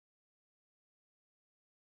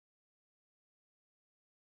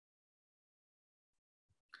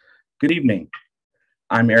Good evening.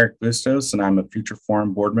 I'm Eric Bustos, and I'm a Future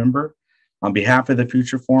Forum board member. On behalf of the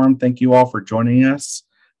Future Forum, thank you all for joining us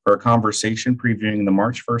for a conversation previewing the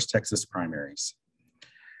March 1st Texas primaries.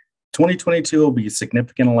 2022 will be a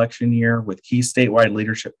significant election year with key statewide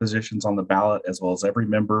leadership positions on the ballot, as well as every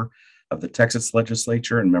member of the Texas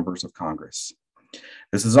Legislature and members of Congress.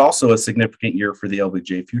 This is also a significant year for the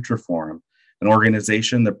LBJ Future Forum, an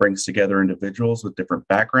organization that brings together individuals with different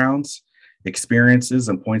backgrounds, experiences,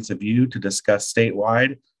 and points of view to discuss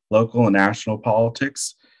statewide, local, and national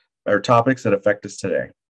politics or topics that affect us today.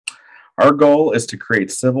 Our goal is to create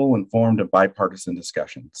civil, informed, and bipartisan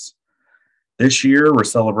discussions. This year, we're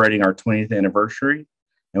celebrating our 20th anniversary,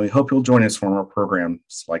 and we hope you'll join us for more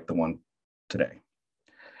programs like the one today.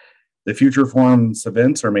 The Future Forum's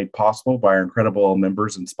events are made possible by our incredible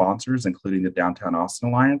members and sponsors, including the Downtown Austin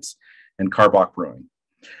Alliance and Carbach Brewing.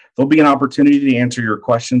 There'll be an opportunity to answer your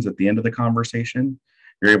questions at the end of the conversation.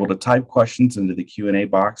 You're able to type questions into the Q&A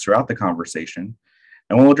box throughout the conversation,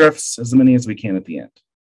 and we'll address as many as we can at the end.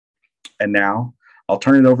 And now, I'll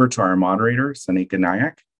turn it over to our moderator, Sanika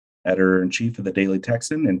Nayak, editor-in-chief of the Daily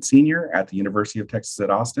Texan and senior at the University of Texas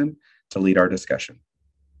at Austin, to lead our discussion.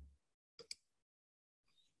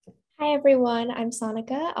 Hi, everyone. I'm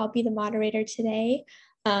Sanika. I'll be the moderator today.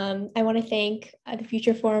 I want to thank the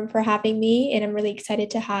Future Forum for having me, and I'm really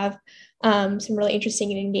excited to have some really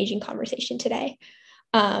interesting and engaging conversation today.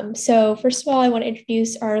 So first of all, I want to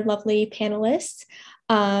introduce our lovely panelists,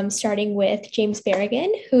 starting with James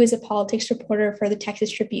Barragán, who is a politics reporter for the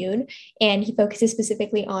Texas Tribune, and he focuses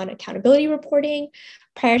specifically on accountability reporting.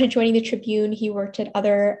 Prior to joining the Tribune, he worked at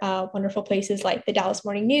other wonderful places like the Dallas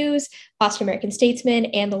Morning News, Boston American-Statesman,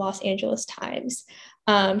 and the Los Angeles Times.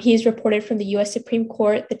 He has reported from the U.S. Supreme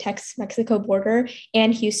Court, the Texas-Mexico border,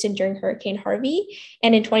 and Houston during Hurricane Harvey.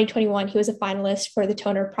 And in 2021, he was a finalist for the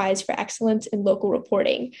Toner Prize for Excellence in Local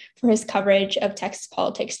Reporting for his coverage of Texas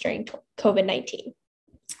politics during COVID-19.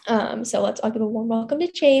 So let's all give a warm welcome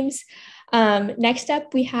to James. Next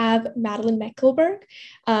up, we have Madlin Mekelburg,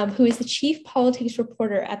 who is the chief politics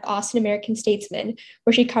reporter at the Austin American-Statesman,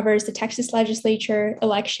 where she covers the Texas Legislature,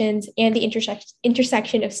 elections, and the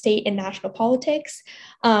intersection of state and national politics.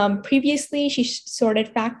 Previously, she sorted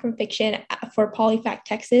fact from fiction for PolyFact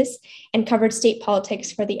Texas and covered state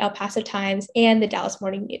politics for the El Paso Times and the Dallas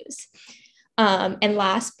Morning News. And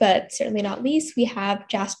last, but certainly not least, we have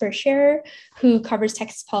Jasper Scherer, who covers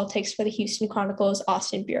Texas politics for the Houston Chronicle's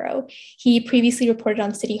Austin Bureau. He previously reported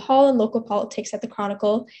on City Hall and local politics at the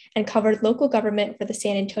Chronicle and covered local government for the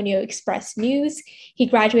San Antonio Express News. He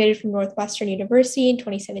graduated from Northwestern University in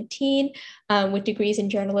 2017 with degrees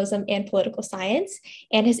in journalism and political science,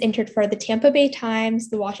 and has entered for the Tampa Bay Times,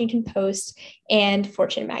 the Washington Post, and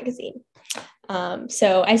Fortune magazine.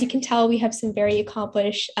 So as you can tell, we have some very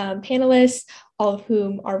accomplished panelists, all of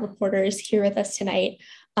whom are reporters here with us tonight.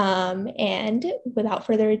 And without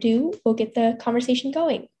further ado, we'll get the conversation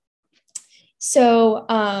going. So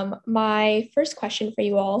my first question for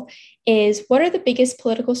you all is, what are the biggest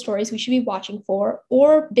political stories we should be watching for,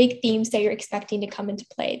 or big themes that you're expecting to come into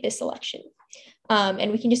play this election?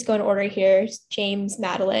 And we can just go in order here: James,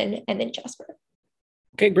 Madlin, and then Jasper.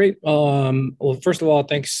 Okay, great. Well, first of all,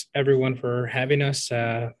 thanks everyone for having us.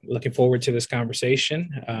 Looking forward to this conversation.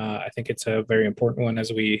 I think it's a very important one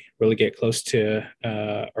as we really get close to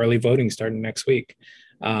early voting starting next week.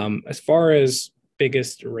 As far as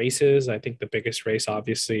biggest races, I think the biggest race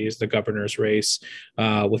obviously is the governor's race,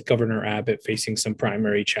 with Governor Abbott facing some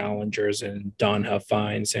primary challengers in Don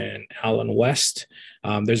Huffines and Alan West.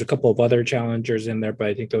 There's a couple of other challengers in there, but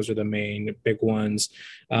I think those are the main big ones.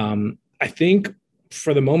 I think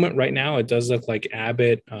for the moment right now, it does look like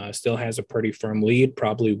Abbott still has a pretty firm lead,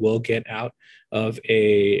 probably will get out of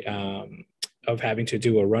having to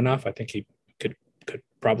do a runoff. I think he could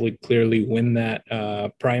probably clearly win that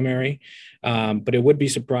primary, but it would be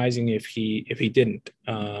surprising if he didn't.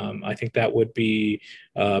 I think that would be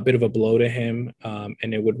a bit of a blow to him,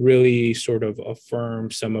 and it would really sort of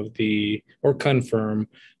confirm some of the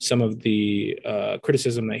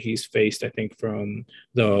criticism that he's faced, I think, from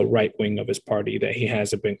the right wing of his party, that he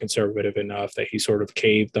hasn't been conservative enough, that he sort of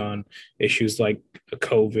caved on issues like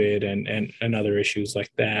COVID and other issues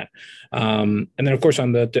like that. And then, of course,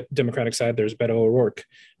 on the Democratic side, there's Beto O'Rourke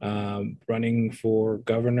running for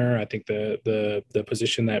governor. I think the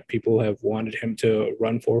position that people have wanted him to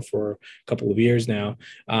run for a couple of years now.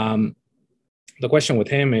 The question with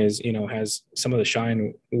him is, has some of the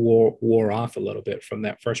shine wore off a little bit from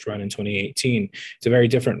that first run in 2018. It's a very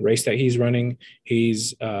different race that he's running.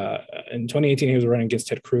 He's in 2018, he was running against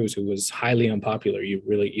Ted Cruz, who was highly unpopular. You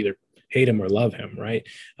really either hate him or love him, right?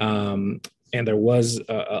 And there was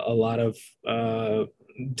a lot of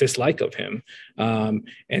dislike of him.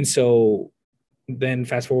 And so then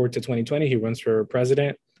fast forward to 2020, he runs for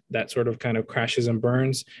president. That sort of kind of crashes and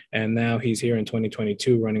burns. And now he's here in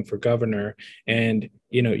 2022 running for governor. And,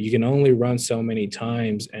 you can only run so many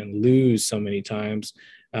times and lose so many times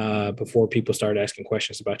before people start asking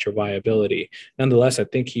questions about your viability. Nonetheless, I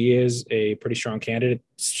think he is a pretty strong candidate,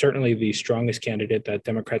 certainly the strongest candidate that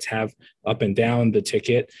Democrats have up and down the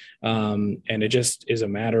ticket. And it just is a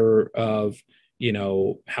matter of,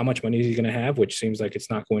 how much money is he going to have, which seems like it's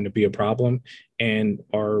not going to be a problem. And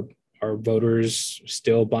are voters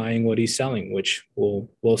still buying what he's selling, which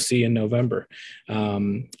we'll see in November.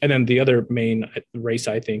 And then the other main race,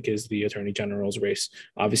 I think, is the Attorney General's race.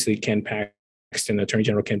 Obviously, Attorney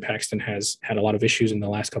General Ken Paxton has had a lot of issues in the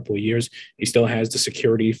last couple of years. He still has the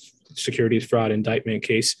securities fraud indictment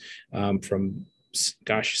case from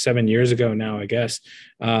 7 years ago now, I guess.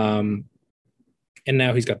 And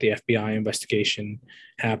now he's got the FBI investigation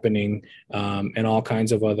happening and all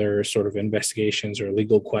kinds of other sort of investigations or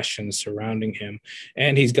legal questions surrounding him.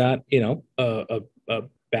 And he's got, a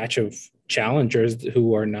batch of challengers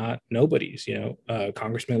who are not nobodies,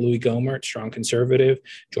 Congressman Louis Gohmert, strong conservative,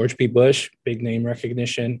 George P. Bush, big name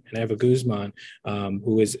recognition, and Eva Guzman,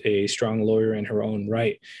 who is a strong lawyer in her own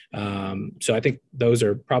right. So I think those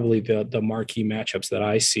are probably the marquee matchups that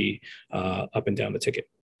I see up and down the ticket.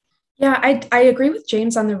 Yeah, I agree with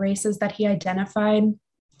James on the races that he identified.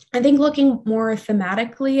 I think looking more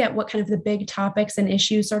thematically at what kind of the big topics and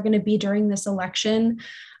issues are going to be during this election,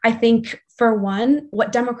 I think, for one,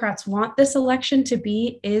 what Democrats want this election to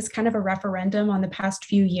be is kind of a referendum on the past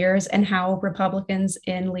few years and how Republicans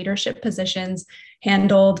in leadership positions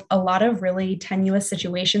handled a lot of really tenuous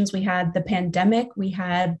situations. We had the pandemic, we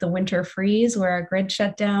had the winter freeze where our grid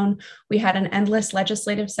shut down, we had an endless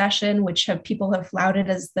legislative session, which people have flouted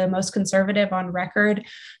as the most conservative on record.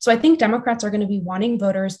 So I think Democrats are going to be wanting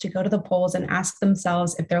voters to go to the polls and ask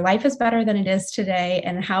themselves if their life is better than it is today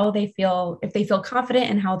and how they feel, if they feel confident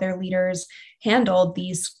in how their leaders handled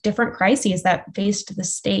these different crises that faced the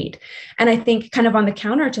state. And I think kind of on the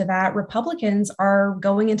counter to that, Republicans are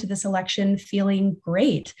going into this election feeling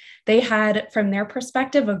great. They had, from their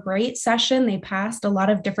perspective, a great session. They passed a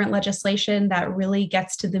lot of different legislation that really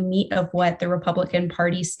gets to the meat of what the Republican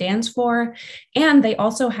Party stands for. And they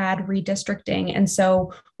also had redistricting. And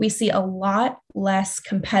so we see a lot less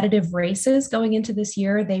competitive races going into this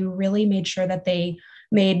year. They really made sure that they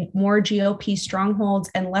made more GOP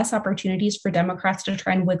strongholds and less opportunities for Democrats to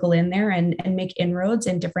try and wiggle in there and make inroads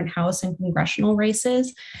in different House and congressional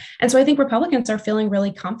races. And so I think Republicans are feeling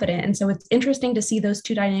really confident. And so it's interesting to see those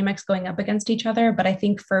two dynamics going up against each other. But I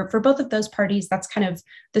think for both of those parties, that's kind of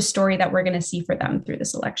the story that we're going to see for them through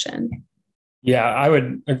this election. Yeah, I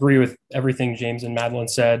would agree with everything James and Madlin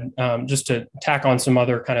said. Just to tack on some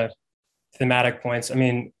other kind of thematic points. I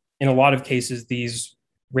mean, in a lot of cases, these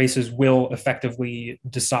races will effectively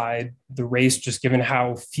decide the race, just given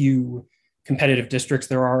how few competitive districts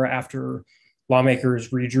there are after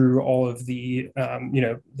lawmakers redrew all of the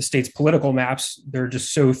state's political maps. There are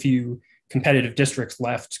just so few competitive districts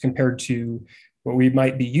left compared to what we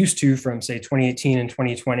might be used to from, say, 2018 and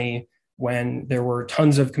 2020, when there were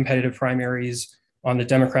tons of competitive primaries on the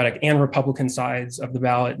Democratic and Republican sides of the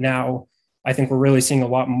ballot. Now, I think we're really seeing a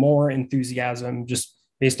lot more enthusiasm just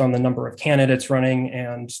based on the number of candidates running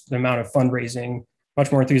and the amount of fundraising,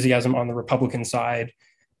 much more enthusiasm on the Republican side.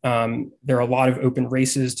 There are a lot of open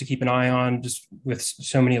races to keep an eye on, just with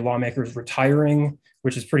so many lawmakers retiring,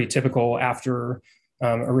 which is pretty typical after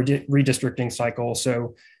a redistricting cycle.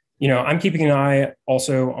 So, I'm keeping an eye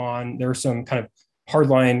also on, there are some kind of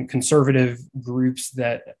hardline conservative groups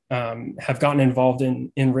that have gotten involved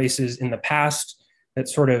in races in the past that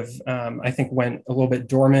sort of, I think, went a little bit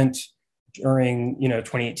dormant during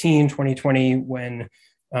 2018, 2020, when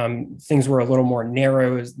things were a little more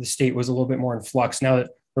narrow, as the state was a little bit more in flux. Now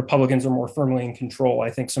that Republicans are more firmly in control, I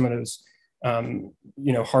think some of those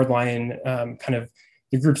hardline kind of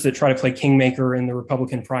the groups that try to play kingmaker in the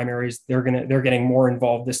Republican primaries, they're getting more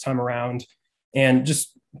involved this time around. And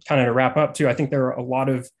just kind of to wrap up too, I think there are a lot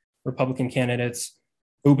of Republican candidates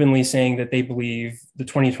openly saying that they believe the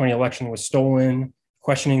 2020 election was stolen,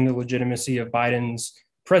 questioning the legitimacy of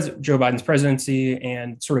Joe Biden's presidency,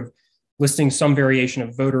 and sort of listing some variation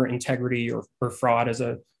of voter integrity or fraud as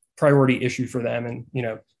a priority issue for them. And,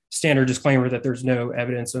 standard disclaimer that there's no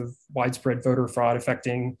evidence of widespread voter fraud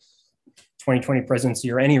affecting 2020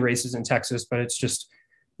 presidency or any races in Texas. But it's just,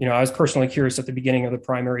 I was personally curious at the beginning of the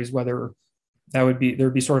primaries whether there'd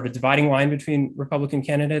be sort of a dividing line between Republican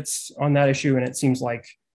candidates on that issue. And it seems like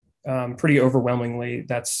pretty overwhelmingly,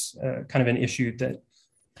 that's kind of an issue that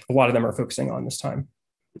a lot of them are focusing on this time.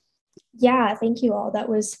 Yeah, thank you all. That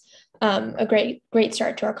was a great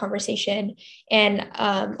start to our conversation. And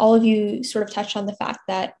all of you sort of touched on the fact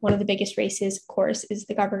that one of the biggest races, of course, is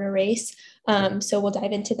the governor race. So we'll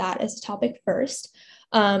dive into that as a topic first.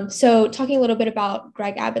 So talking a little bit about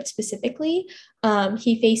Greg Abbott specifically,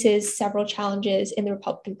 he faces several challenges in the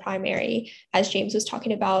Republican primary, as James was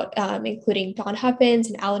talking about, including Don Huffins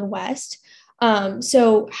and Allen West.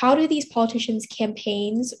 So how do these politicians'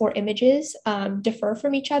 campaigns or images differ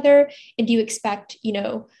from each other? And do you expect,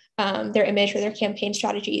 their image or their campaign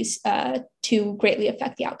strategies to greatly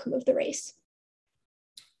affect the outcome of the race?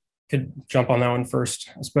 Could jump on that one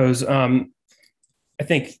first, I suppose. I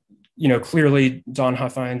think, clearly Don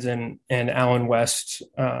Huffines and Allen West,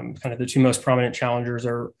 kind of the two most prominent challengers,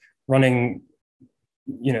 are running,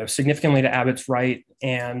 significantly to Abbott's right,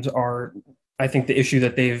 and are, I think, the issue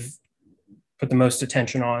that they've put the most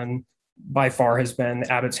attention on by far has been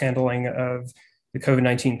Abbott's handling of the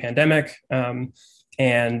COVID-19 pandemic,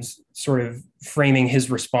 and sort of framing his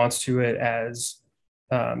response to it as,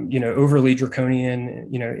 overly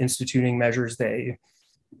draconian, instituting measures they,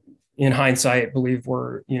 in hindsight, believe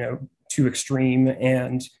were, too extreme.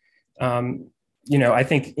 And, I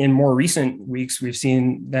think in more recent weeks, we've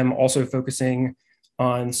seen them also focusing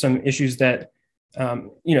on some issues that,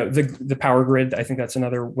 the power grid. I think that's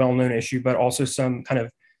another well-known issue, but also some kind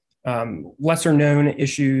of lesser known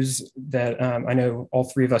issues that I know all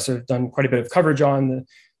three of us have done quite a bit of coverage on: the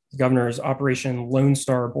governor's Operation Lone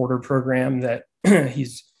Star border program that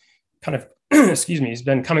he's kind of, he's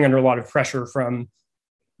been coming under a lot of pressure from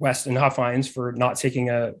West and Huffines for not taking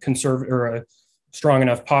a conservative or a strong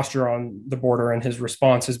enough posture on the border. And his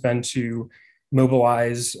response has been to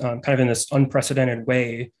mobilize kind of in this unprecedented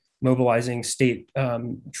way, mobilizing state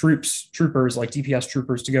troopers like DPS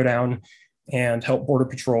troopers to go down and help Border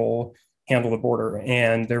Patrol handle the border.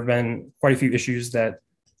 And there have been quite a few issues that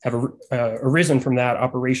have arisen from that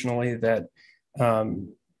operationally that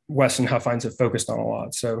West and Huffines have focused on a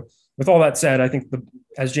lot. So with all that said, I think,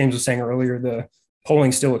 as James was saying earlier, the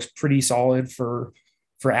polling still looks pretty solid for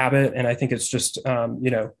Abbott. And I think it's just,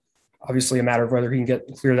 obviously a matter of whether he can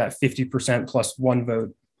clear that 50% plus one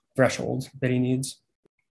vote threshold that he needs.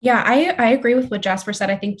 Yeah, I agree with what Jasper said.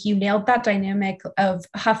 I think you nailed that dynamic of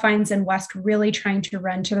Huffines and West really trying to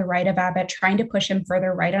run to the right of Abbott, trying to push him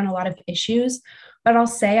further right on a lot of issues. But I'll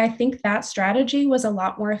say, I think that strategy was a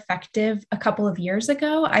lot more effective a couple of years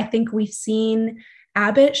ago. I think we've seen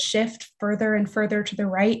Abbott shift further and further to the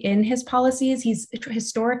right in his policies. He's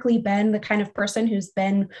historically been the kind of person who's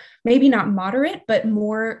been maybe not moderate, but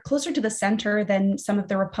more closer to the center than some of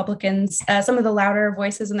the Republicans, some of the louder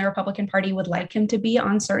voices in the Republican Party would like him to be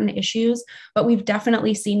on certain issues. But we've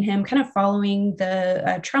definitely seen him kind of following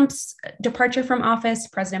the Trump's departure from office,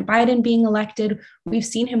 President Biden being elected. We've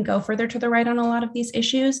seen him go further to the right on a lot of these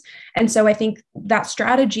issues. And so I think that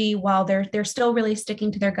strategy, while they're still really sticking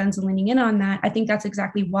to their guns and leaning in on that, I think that's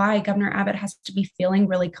exactly why Governor Abbott has to be feeling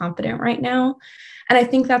really confident right now. And I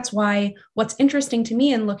think that's why what's interesting to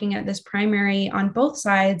me in looking at this primary on both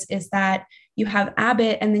sides is that you have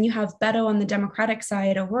Abbott and then you have Beto on the Democratic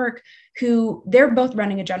side of work, who they're both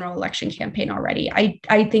running a general election campaign already.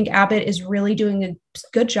 I think Abbott is really doing a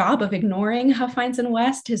good job of ignoring Huffines and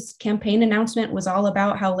West. His campaign announcement was all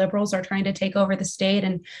about how liberals are trying to take over the state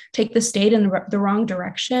and take the state in the wrong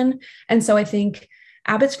direction. And so I think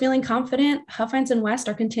Abbott's feeling confident. Huffines and West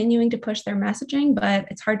are continuing to push their messaging, but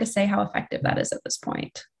it's hard to say how effective that is at this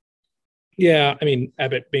point. Yeah, I mean,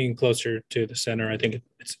 Abbott being closer to the center, I think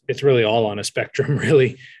it's really all on a spectrum,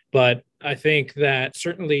 really. But I think that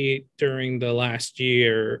certainly during the last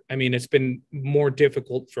year, I mean, it's been more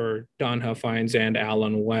difficult for Don Huffines and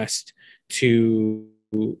Allen West to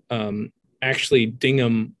actually ding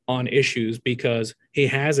him on issues because he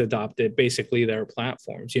has adopted basically their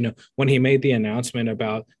platforms. When he made the announcement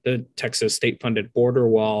about the Texas state-funded border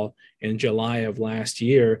wall in July of last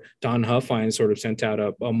year, Don Huffines sort of sent out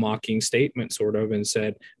a mocking statement sort of and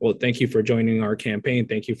said, well, thank you for joining our campaign.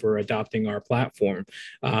 Thank you for adopting our platform.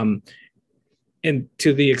 And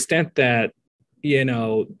to the extent that,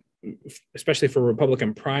 especially for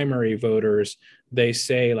Republican primary voters, they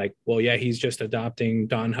say like, well, yeah, he's just adopting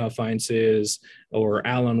Don Huffines's or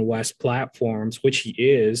Allen West platforms, which he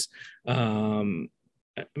is.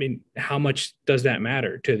 I mean, how much does that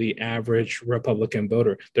matter to the average Republican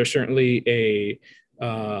voter? There's certainly a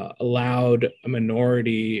loud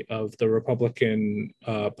minority of the Republican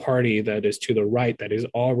Party that is to the right that is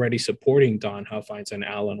already supporting Don Huffines and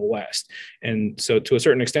Allen West. And so to a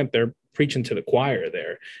certain extent, they're preaching to the choir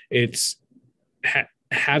there.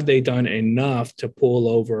 have they done enough to pull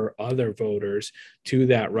over other voters to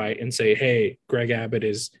that right and say, hey, Greg Abbott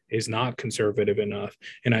is not conservative enough?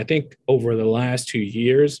 And I think over the last 2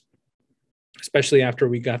 years, especially after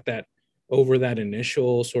we got over that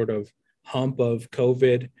initial sort of hump of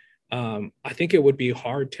COVID, I think it would be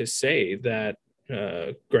hard to say that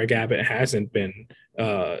Greg Abbott hasn't been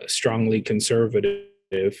strongly conservative,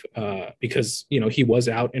 because he was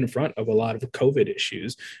out in front of a lot of COVID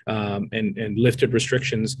issues, and lifted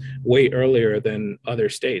restrictions way earlier than other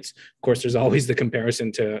states. Of course, there's always the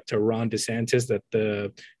comparison to Ron DeSantis that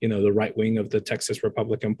the right wing of the Texas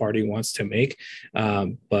Republican Party wants to make,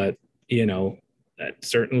 but that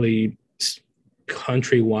certainly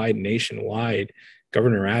countrywide, nationwide,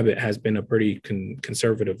 Governor Abbott has been a pretty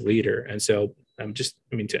conservative leader. And so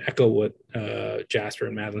to echo what Jasper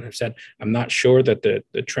and Madlin have said, I'm not sure that the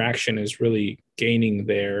traction is really gaining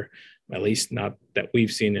there, at least not that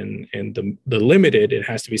we've seen in the limited, it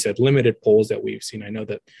has to be said, limited polls that we've seen. I know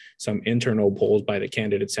that some internal polls by the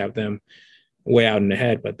candidates have them way out in the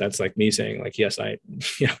head, but that's like me saying, like, yes,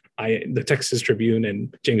 the Texas Tribune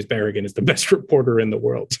and James Barragán is the best reporter in the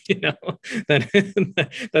world.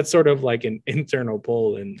 That's sort of like an internal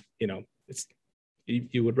poll, and it's,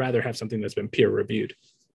 you would rather have something that's been peer reviewed.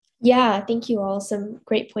 Yeah, thank you all. Some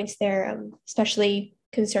great points there, especially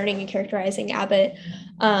concerning and characterizing Abbott.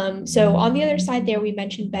 So on the other side there, we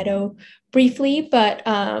mentioned Beto briefly, but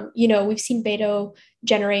we've seen Beto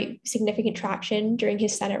generate significant traction during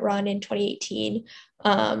his Senate run in 2018.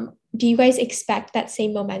 Do you guys expect that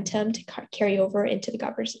same momentum to carry over into the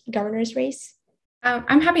governor's race?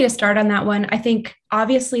 I'm happy to start on that one. I think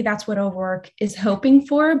obviously that's what O'Rourke is hoping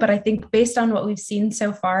for, but I think based on what we've seen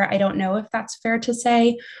so far, I don't know if that's fair to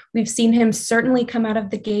say. We've seen him certainly come out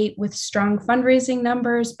of the gate with strong fundraising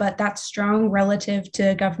numbers, but that's strong relative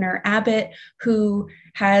to Governor Abbott, who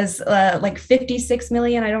has like 56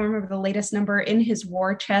 million, I don't remember the latest number, in his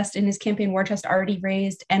war chest, in his campaign war chest already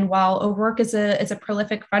raised. And while O'Rourke is a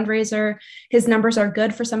prolific fundraiser, his numbers are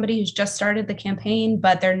good for somebody who's just started the campaign,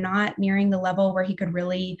 but they're not nearing the level where he could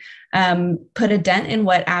really put a dent in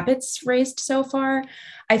what Abbott's raised so far.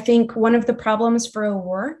 I think one of the problems for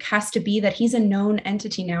O'Rourke has to be that he's a known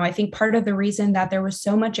entity now. I think part of the reason that there was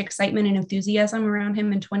so much excitement and enthusiasm around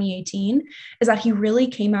him in 2018 is that he really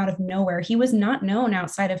came out of nowhere. He was not known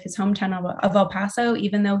outside of his hometown of El Paso,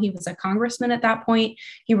 even though he was a congressman at that point.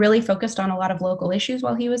 He really focused on a lot of local issues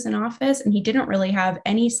while he was in office, and he didn't really have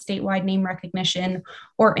any statewide name recognition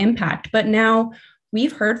or impact. But now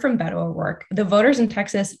we've heard from Beto O'Rourke. The voters in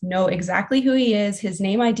Texas know exactly who he is. His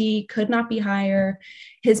name ID could not be higher.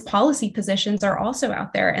 His policy positions are also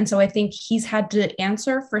out there. And so I think he's had to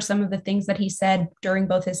answer for some of the things that he said during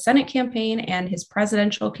both his Senate campaign and his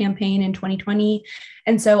presidential campaign in 2020.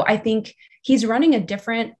 And so I think he's running a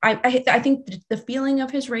different, I think the feeling of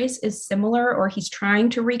his race is similar, or he's trying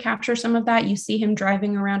to recapture some of that. You see him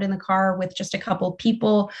driving around in the car with just a couple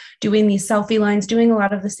people, doing these selfie lines, doing a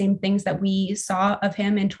lot of the same things that we saw of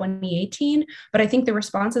him in 2018. But I think the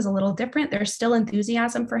response is a little different. There's still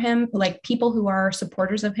enthusiasm for him. Like, people who are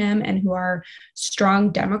supporters of him and who are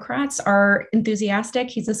strong Democrats are enthusiastic.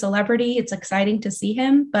 He's a celebrity. It's exciting to see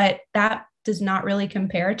him, but that does not really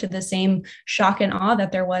compare to the same shock and awe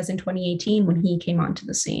that there was in 2018 when he came onto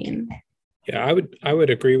the scene. Yeah, I would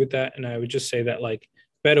agree with that. And I would just say that, like,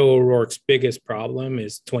 Beto O'Rourke's biggest problem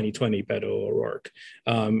is 2020 Beto O'Rourke.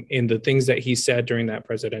 In the things that he said during that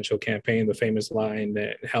presidential campaign, the famous line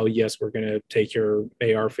that, hell yes, we're going to take your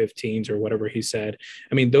AR-15s or whatever he said.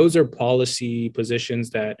 I mean, those are policy positions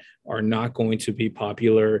that are not going to be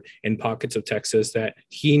popular in pockets of Texas that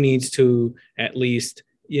he needs to at least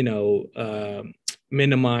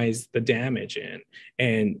minimize the damage in.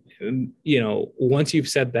 And, once you've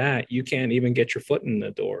said that, you can't even get your foot in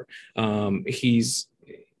the door. He's,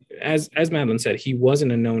 as Madlin said, he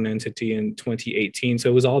wasn't a known entity in 2018. So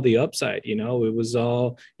it was all the upside, it was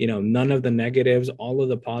all, none of the negatives, all of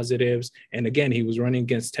the positives. And again, he was running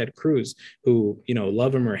against Ted Cruz, who,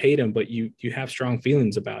 love him or hate him, but you have strong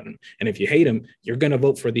feelings about him. And if you hate him, you're going to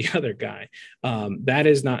vote for the other guy. That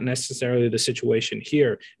is not necessarily the situation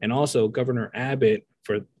here. And also, Governor Abbott,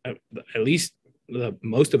 for at least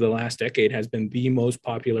most of the last decade, has been the most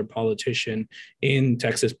popular politician in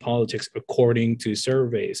Texas politics, according to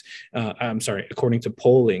surveys. According to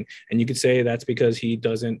polling. And you could say that's because he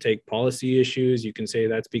doesn't take policy issues. You can say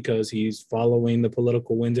that's because he's following the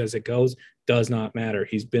political winds as it goes. Does not matter.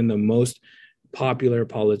 He's been the most popular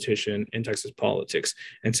politician in Texas politics.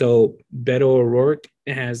 And so Beto O'Rourke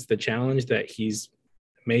has the challenge that he's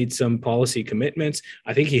made some policy commitments.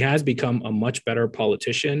 I think he has become a much better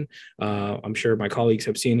politician. I'm sure my colleagues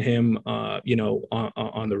have seen him, on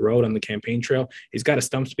the road, on the campaign trail. He's got a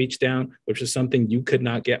stump speech down, which is something you could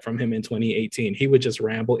not get from him in 2018. He would just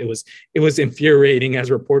ramble. It was infuriating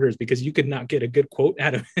as reporters because you could not get a good quote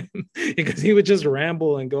out of him because he would just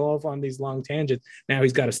ramble and go off on these long tangents. Now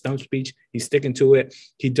he's got a stump speech. He's sticking to it.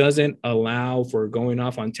 He doesn't allow for going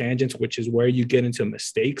off on tangents, which is where you get into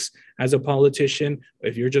mistakes as a politician.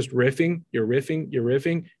 If you're just riffing, you're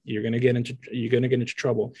going to get into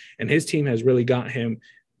trouble. And his team has really got him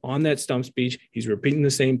on that stump speech. He's repeating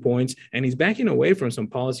the same points, and he's backing away from some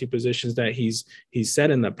policy positions that he's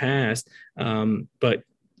said in the past. But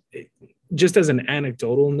just as an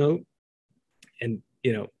anecdotal note, and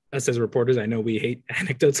us as reporters, I know we hate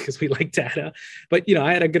anecdotes because we like data, but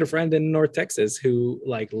I had a good friend in North Texas who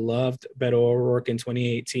loved Beto O'Rourke in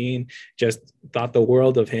 2018, just thought the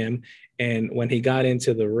world of him. And when he got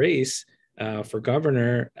into the race for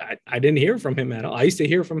governor, I didn't hear from him at all. I used to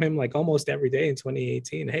hear from him almost every day in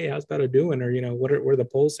 2018. Hey, how's Beto doing? Or, what are the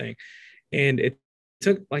polls saying? And it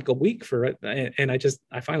took a week for it. And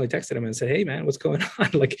I finally texted him and said, hey man, what's going on?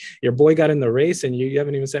 Your boy got in the race and you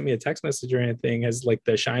haven't even sent me a text message or anything. Has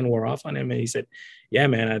the shine wore off on him? And he said, yeah,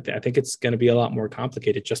 man, I think it's going to be a lot more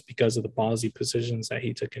complicated just because of the policy positions that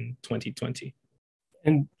he took in 2020.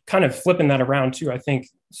 And kind of flipping that around too, I think,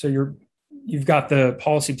 so you've got the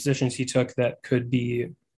policy positions he took that could be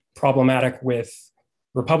problematic with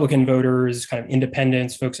Republican voters, kind of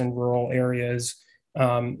independents, folks in rural areas.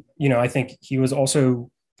 I think he was also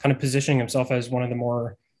kind of positioning himself as one of the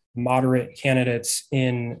more moderate candidates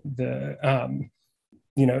in the,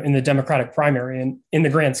 in the Democratic primary. And in the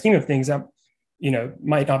grand scheme of things, that,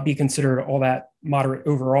 might not be considered all that moderate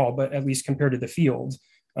overall, but at least compared to the field.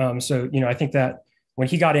 I think that when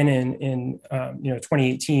he got in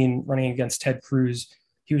 2018, running against Ted Cruz,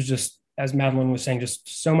 he was just, as Madlin was saying,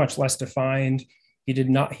 just so much less defined.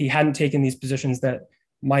 He hadn't taken these positions that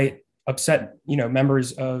might upset,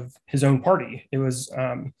 members of his own party. It was,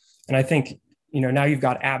 and I think, now you've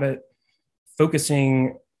got Abbott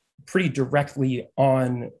focusing pretty directly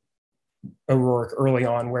on O'Rourke early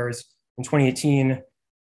on, whereas in 2018,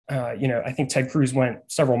 I think Ted Cruz went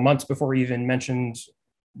several months before he even mentioned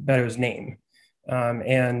Beto's name.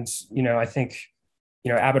 I think,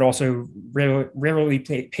 Abbott also rarely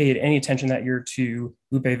paid any attention that year to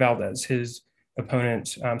Lupe Valdez, his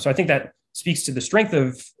opponent. So I think that speaks to the strength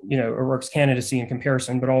of, O'Rourke's candidacy in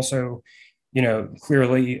comparison, but also,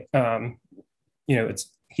 clearly,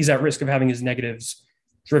 he's at risk of having his negatives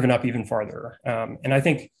driven up even farther. And I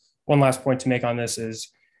think one last point to make on this is,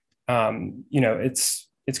 it's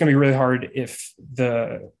going to be really hard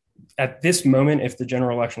at this moment, if the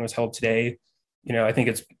general election was held today, I think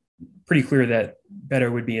it's pretty clear that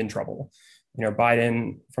Beto would be in trouble.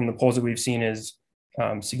 Biden, from the polls that we've seen, is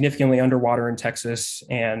significantly underwater in Texas,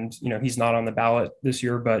 and he's not on the ballot this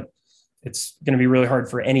year, but it's going to be really hard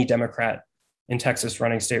for any Democrat in Texas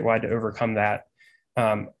running statewide to overcome that.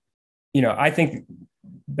 I think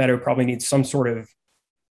Beto probably needs some sort of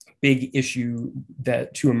big issue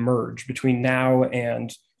to emerge between now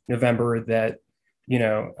and November that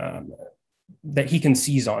that he can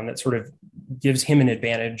seize on, that sort of gives him an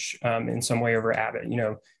advantage in some way over Abbott.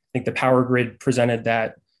 I think the power grid presented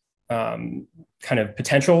that kind of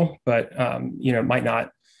potential, but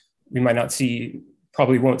we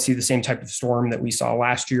probably won't see the same type of storm that we saw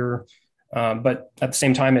last year. But at the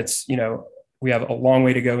same time, it's, we have a long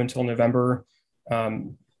way to go until November.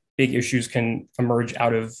 Big issues can emerge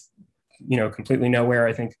out of, completely nowhere.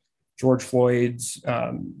 I think George Floyd's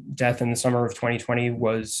death in the summer of 2020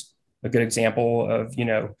 was a good example of,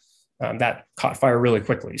 that caught fire really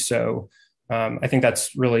quickly. So I think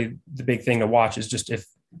that's really the big thing to watch, is just if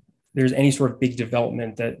there's any sort of big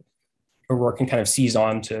development that O'Rourke can kind of seize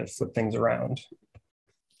on to flip things around.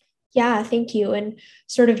 Yeah, thank you. And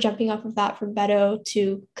sort of jumping off of that from Beto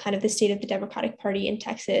to kind of the state of the Democratic Party in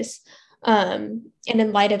Texas, and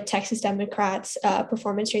in light of Texas Democrats'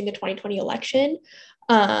 performance during the 2020 election,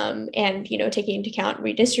 and, taking into account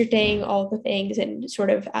redistricting, all the things, and sort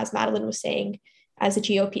of, as Madlin was saying, as the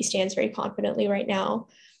GOP stands very confidently right now,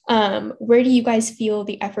 where do you guys feel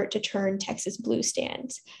the effort to turn Texas blue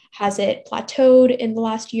stands? Has it plateaued in the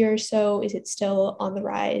last year or so? Is it still on the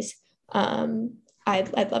rise?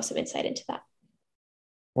 I'd love some insight into that.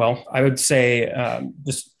 Well, I would say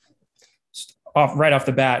right off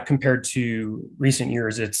the bat, compared to recent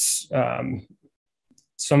years, it's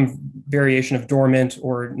some variation of dormant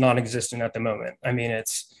or non-existent at the moment. I mean,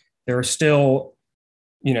 there are still,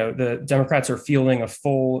 the Democrats are fielding a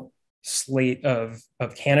full slate of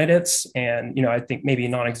candidates, and I think maybe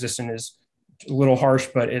non-existent is a little harsh,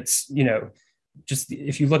 but it's, just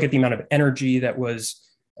if you look at the amount of energy that was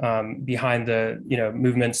behind the,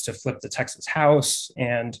 movements to flip the Texas House,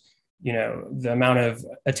 and, the amount of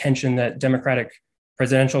attention that Democratic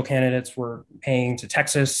presidential candidates were paying to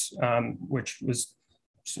Texas, which was,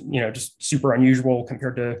 just super unusual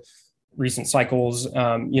compared to recent cycles.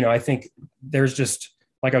 I think there's just,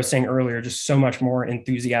 like I was saying earlier, just so much more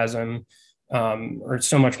enthusiasm, or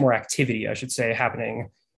so much more activity, I should say, happening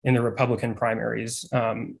in the Republican primaries.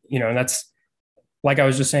 And that's, like I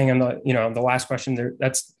was just saying on the last question there,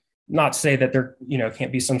 that's not to say that there,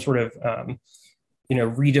 can't be some sort of,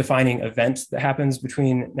 redefining event that happens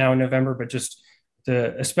between now and November, but just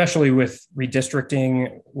especially with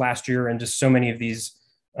redistricting last year and just so many of these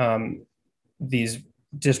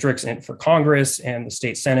districts for Congress and the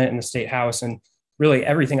state Senate and the state House, and really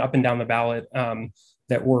everything up and down the ballot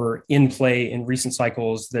that were in play in recent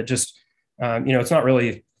cycles, that just, it's not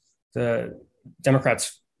really the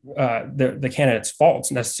Democrats, the candidates' faults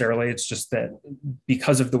necessarily. It's just that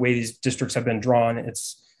because of the way these districts have been drawn,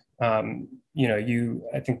 it's,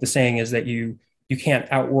 I think the saying is that you can't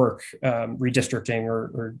outwork redistricting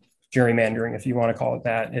or gerrymandering, if you want to call it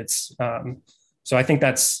that. It's so I think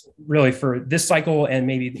that's really for this cycle, and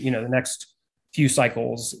maybe the next few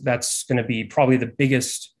cycles, that's going to be probably the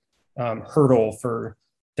biggest hurdle for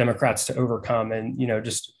Democrats to overcome. And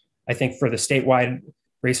just I think for the statewide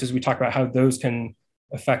races, we talk about how those can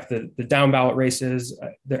affect the down ballot races.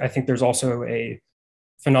 I think there's also a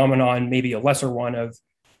phenomenon, maybe a lesser one, of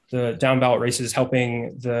the down ballot races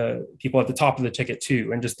helping the people at the top of the ticket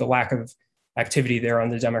too, and just the lack of activity there on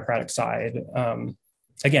the Democratic side.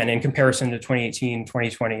 Again, in comparison to 2018,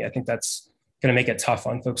 2020, I think that's going to make it tough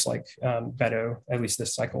on folks like Beto, at least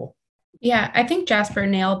this cycle. Yeah, I think Jasper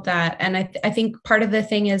nailed that. And I think part of the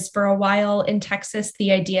thing is, for a while in Texas,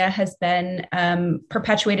 the idea has been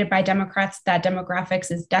perpetuated by Democrats that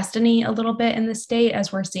demographics is destiny a little bit in the state,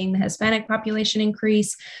 as we're seeing the Hispanic population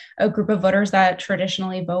increase, a group of voters that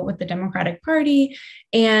traditionally vote with the Democratic Party.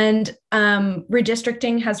 And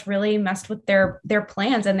redistricting has really messed with their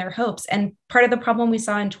plans and their hopes. And part of the problem we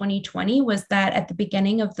saw in 2020 was that at the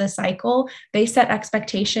beginning of the cycle, they set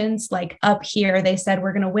expectations like up here. They said,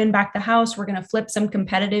 we're going to win back the House, we're going to flip some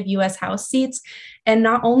competitive US House seats. And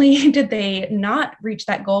not only did they not reach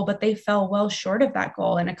that goal, but they fell well short of that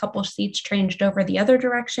goal. And a couple of seats changed over the other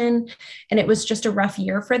direction. And it was just a rough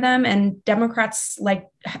year for them. And Democrats,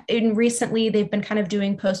 recently, they've been kind of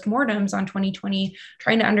doing postmortems on 2020,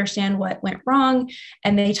 trying to understand what went wrong.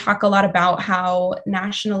 And they talk a lot about how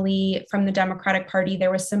nationally from the Democratic Party,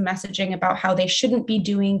 there was some messaging about how they shouldn't be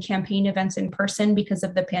doing campaign events in person because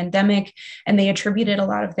of the pandemic. And they attributed a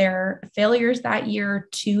lot of their failures that year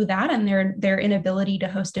to that, and their inability to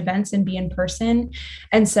host events and be in person.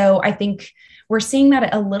 And so I think we're seeing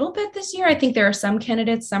that a little bit this year. I think there are some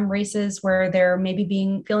candidates, some races where they're maybe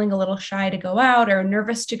feeling a little shy to go out or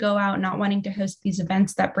nervous to go out, not wanting to host these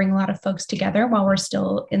events that bring a lot of folks together while we're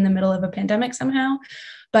still in the middle of a pandemic somehow.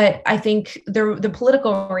 But I think the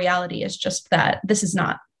political reality is just that this is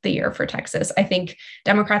not the year for Texas. I think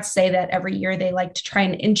Democrats say that every year they like to try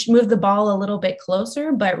and move the ball a little bit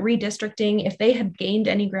closer, but redistricting, if they had gained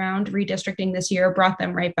any ground, redistricting this year brought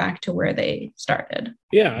them right back to where they started.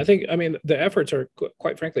 Yeah, I think, the efforts are,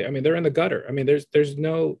 quite frankly, they're in the gutter. There's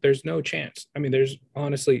no chance. There's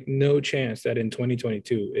honestly no chance that in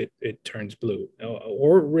 2022 it turns blue,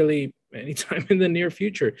 or really anytime in the near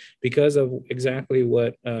future, because of exactly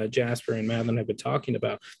what Jasper and Madlin have been talking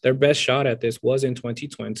about. Their best shot at this was in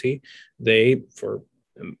 2020. They, for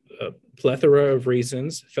a plethora of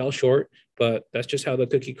reasons, fell short, but that's just how the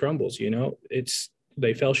cookie crumbles.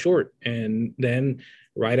 They fell short. And then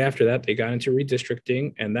right after that, they got into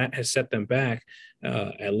redistricting, and that has set them back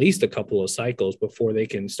at least a couple of cycles before they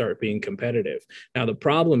can start being competitive. Now, the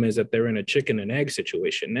problem is that they're in a chicken and egg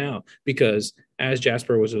situation now, because as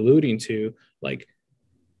Jasper was alluding to,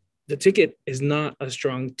 the ticket is not a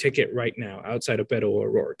strong ticket right now outside of Beto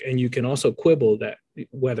O'Rourke. And you can also quibble that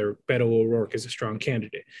whether Beto O'Rourke is a strong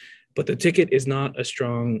candidate, but the ticket is not a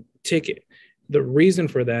strong ticket. The reason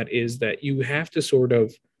for that is that you have to sort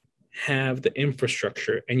of have the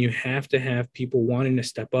infrastructure, and you have to have people wanting to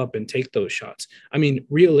step up and take those shots.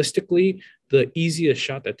 Realistically, the easiest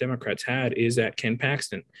shot that Democrats had is at Ken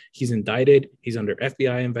Paxton. He's indicted. He's under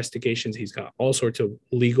FBI investigations. He's got all sorts of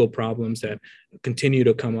legal problems that continue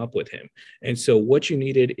to come up with him. And so what you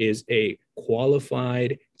needed is a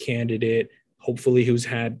qualified candidate, hopefully who's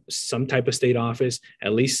had some type of state office,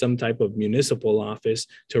 at least some type of municipal office,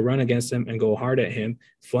 to run against him and go hard at him,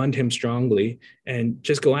 fund him strongly, and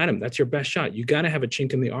just go at him. That's your best shot. You got to have a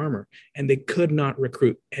chink in the armor. And they could not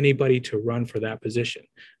recruit anybody to run for that position.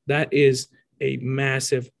 That is a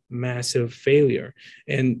massive failure.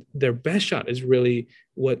 And their best shot is really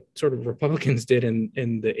what sort of Republicans did in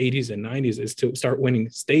the 80s and 90s, is to start winning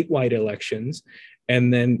statewide elections.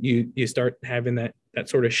 And then you start having that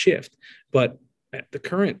sort of shift. But at the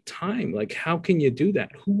current time, like, how can you do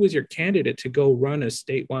that? Who was your candidate to go run a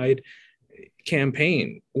statewide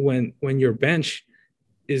campaign when your bench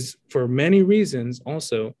is, for many reasons,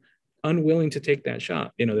 also unwilling to take that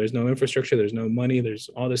shot? There's no infrastructure, there's no money, there's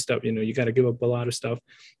all this stuff. You got to give up a lot of stuff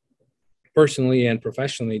personally and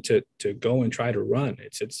professionally to go and try to run.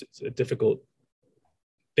 It's a difficult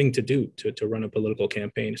thing to do, to run a political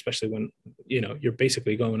campaign, especially when you're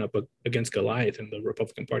basically going up against Goliath in the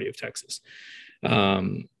Republican Party of Texas.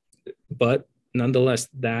 But nonetheless,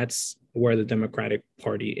 that's where the Democratic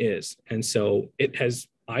Party is. And so it has,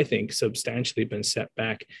 I think, substantially been set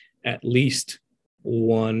back at least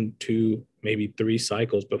 1, 2, maybe 3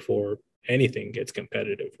 cycles before anything gets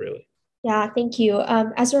competitive, really. Yeah, thank you.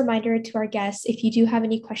 As a reminder to our guests, if you do have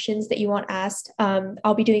any questions that you want asked,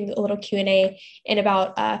 I'll be doing a little Q&A in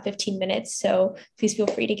about 15 minutes. So please feel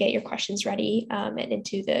free to get your questions ready and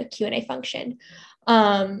into the Q&A function.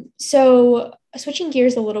 So switching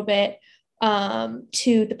gears a little bit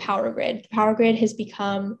to the power grid. The power grid has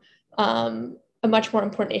become a much more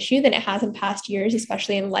important issue than it has in past years,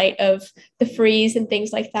 especially in light of the freeze and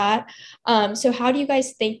things like that. So how do you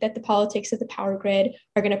guys think that the politics of the power grid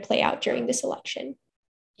are going to play out during this election?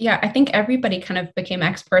 Yeah, I think everybody kind of became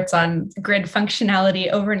experts on grid functionality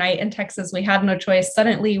overnight in Texas. We had no choice.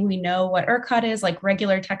 Suddenly we know what ERCOT is, like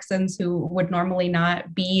regular Texans who would normally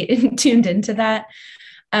not be tuned into that.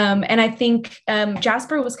 And I think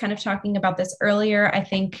Jasper was kind of talking about this earlier. I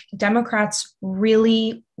think Democrats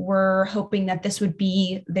really were hoping that this would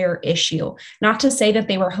be their issue. Not to say that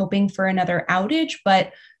they were hoping for another outage,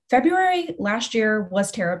 but February last year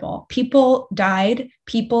was terrible. People died.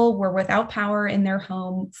 People were without power in their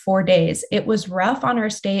home for days. It was rough on our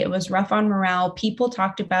state. It was rough on morale. People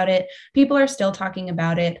talked about it. People are still talking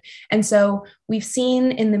about it. And so we've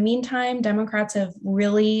seen in the meantime, Democrats have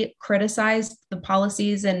really criticized the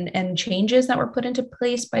policies and changes that were put into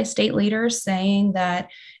place by state leaders, saying that,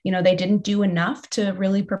 they didn't do enough to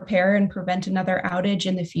really prepare and prevent another outage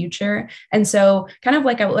in the future. And so kind of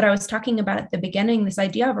like what I was talking about at the beginning, this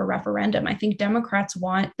idea of a referendum, I think Democrats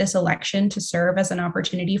want this election to serve as an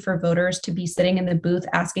opportunity for voters to be sitting in the booth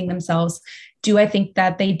asking themselves, do I think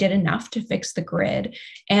that they did enough to fix the grid?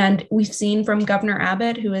 And we've seen from Governor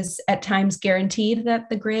Abbott, who is at times guaranteed that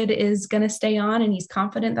the grid is going to stay on, and he's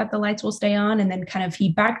confident that the lights will stay on. And then kind of he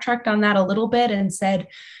backtracked on that a little bit and said,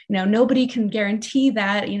 nobody can guarantee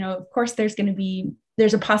that. Of course, there's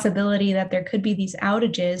a possibility that there could be these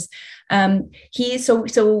outages.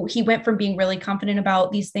 So he went from being really confident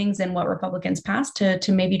about these things and what Republicans passed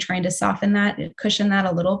to maybe trying to soften that, cushion that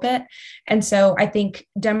a little bit. And so I think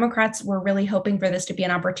Democrats were really hoping for this to be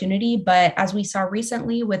an opportunity. But as we saw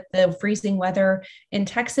recently with the freezing weather in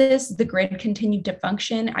Texas, the grid continued to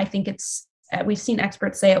function. I think we've seen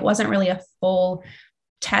experts say it wasn't really a full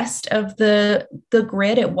test of the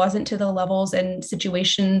grid. It wasn't to the levels and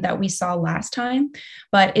situation that we saw last time,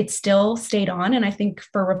 but it still stayed on. And I think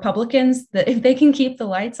for Republicans, that if they can keep the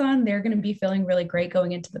lights on, they're going to be feeling really great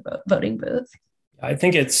going into the voting booth. I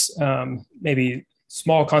think it's maybe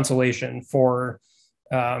small consolation for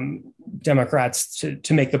Democrats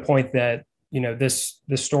to make the point that, this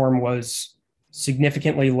storm was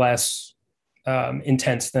significantly less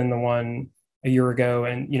intense than the one a year ago.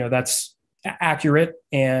 And, that's accurate.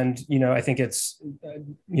 And, I think it's,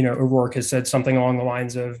 O'Rourke has said something along the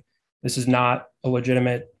lines of, this is not a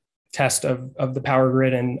legitimate test of the power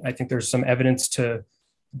grid. And I think there's some evidence to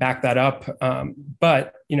back that up.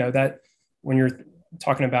 But, that when you're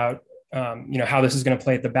talking about, how this is going to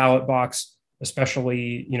play at the ballot box,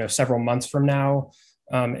 especially, several months from now,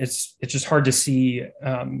 it's just hard to see,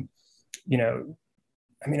 I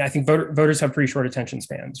think voters have pretty short attention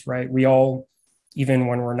spans, right? We all, even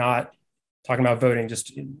when we're not talking about voting,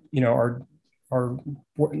 just, are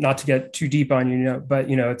not to get too deep on, but,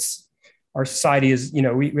 it's our society is,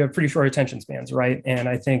 we have pretty short attention spans, right? And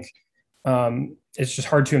I think it's just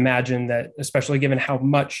hard to imagine that, especially given how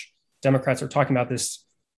much Democrats are talking about this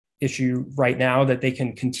issue right now, that they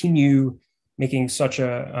can continue making such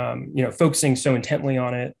a, focusing so intently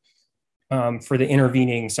on it for the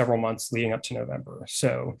intervening several months leading up to November.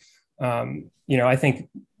 So, I think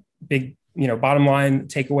big, bottom line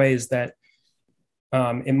takeaway is that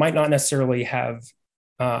it might not necessarily have,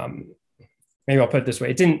 maybe I'll put it this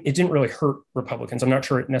way. It didn't really hurt Republicans. I'm not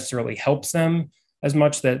sure it necessarily helps them as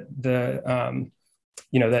much that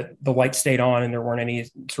that the light stayed on and there weren't any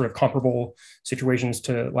sort of comparable situations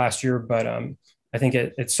to last year. But I think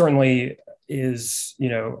it certainly is,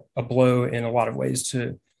 a blow in a lot of ways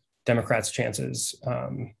to Democrats' chances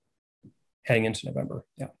heading into November.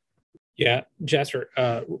 Yeah. Yeah, Jasper,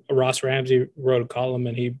 Ross Ramsey wrote a column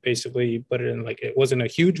and he basically put it in like, it wasn't a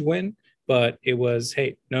huge win, but it was,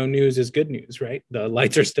 hey, no news is good news, right? The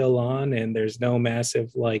lights are still on and there's no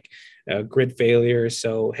massive grid failure.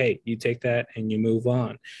 So, hey, you take that and you move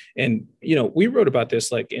on. And, we wrote about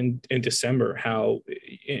this like in December, how,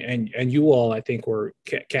 and you all, I think, were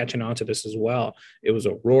catching on to this as well. It was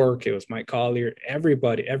O'Rourke, it was Mike Collier,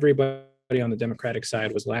 everybody on the Democratic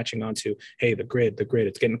side was latching onto, hey, the grid,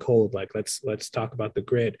 it's getting cold. Like, let's talk about the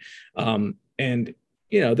grid. And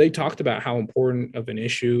they talked about how important of an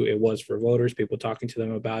issue it was for voters, people talking to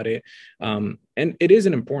them about it. And it is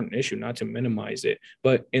an important issue, not to minimize it.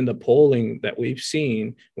 But in the polling that we've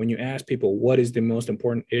seen, when you ask people, what is the most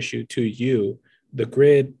important issue to you, the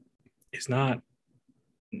grid is not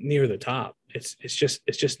near the top. It's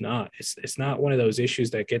just not. It's not one of those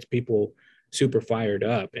issues that gets people super fired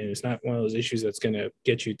up, and it's not one of those issues that's going to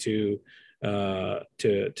get you to the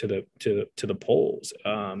polls.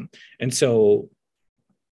 And so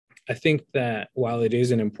I think that while it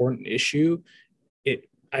is an important issue,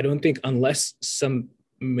 I don't think, unless some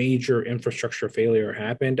major infrastructure failure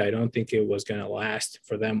happened, I don't think it was going to last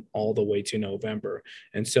for them all the way to November.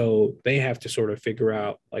 And so they have to sort of figure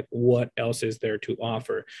out like what else is there to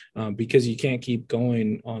offer, because you can't keep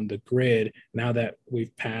going on the grid now that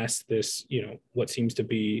we've passed this, what seems to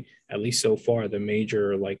be, at least so far, the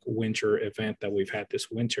major like winter event that we've had this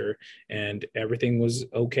winter, and everything was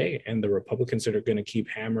okay. And the Republicans are going to keep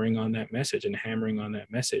hammering on that message.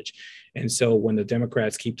 And so when the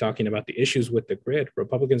Democrats keep talking about the issues with the grid,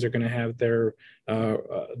 Republicans are going to have their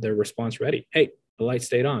response ready. Hey, the lights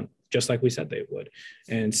stayed on, just like we said they would.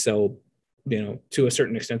 And so, to a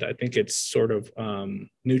certain extent, I think it's sort of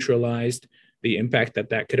neutralized the impact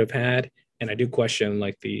that could have had. And I do question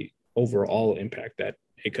like the overall impact that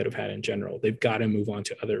it could have had in general. They've got to move on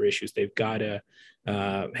to other issues. They've got to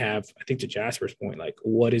have, I think to Jasper's point, like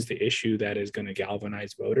what is the issue that is going to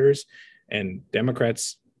galvanize voters? And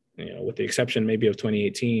Democrats, with the exception maybe of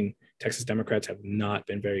 2018, Texas Democrats have not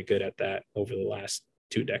been very good at that over the last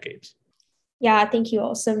 2 decades. Yeah, thank you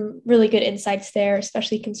all. Some really good insights there,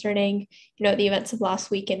 especially concerning, the events of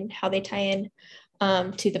last week and how they tie in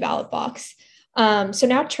to the ballot box. So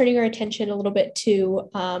now turning our attention a little bit to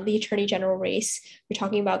the Attorney General race. We're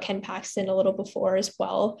talking about Ken Paxton a little before as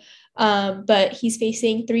well, but he's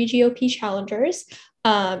facing 3 GOP challengers.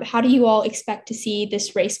 How do you all expect to see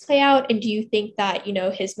this race play out? And do you think that,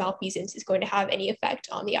 his malfeasance is going to have any effect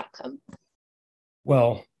on the outcome?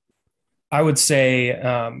 Well, I would say,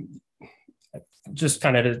 just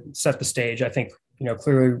kind of to set the stage, I think,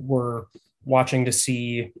 clearly we're watching to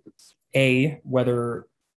see whether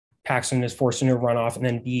Paxton is forced into a runoff, and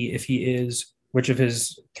then B, if he is, which of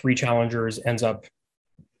his 3 challengers ends up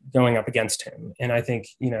going up against him. And I think,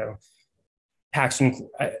 Paxton,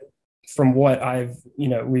 from what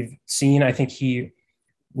we've seen, I think he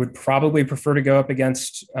would probably prefer to go up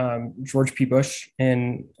against George P. Bush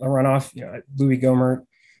in a runoff. Louis Gohmert,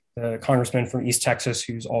 the congressman from East Texas,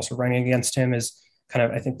 who's also running against him, is kind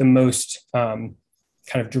of, I think, the most kind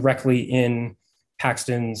of directly in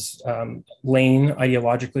Paxton's lane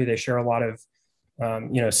ideologically. They share a lot of,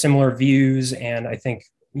 similar views. And I think,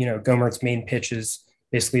 Gohmert's main pitch is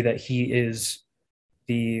basically that he is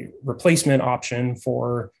the replacement option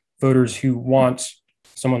for voters who want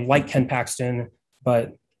someone like Ken Paxton,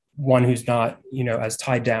 but one who's not, as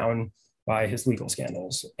tied down by his legal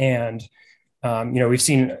scandals. And, we've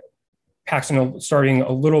seen Paxton starting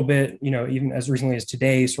a little bit, even as recently as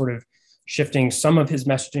today, sort of shifting some of his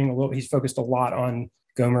messaging a little. He's focused a lot on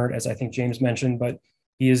Gohmert, as I think James mentioned, but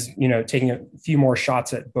he is, taking a few more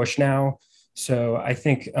shots at Bush now. So I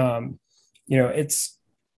think, it's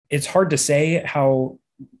hard to say how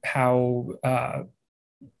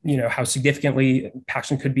significantly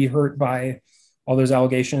Paxton could be hurt by all those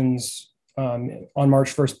allegations on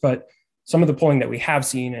March 1st. But some of the polling that we have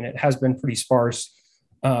seen, and it has been pretty sparse,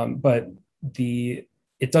 but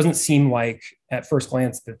it doesn't seem like at first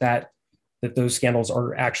glance that those scandals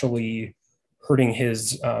are actually hurting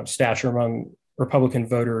his stature among Republican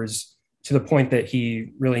voters to the point that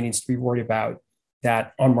he really needs to be worried about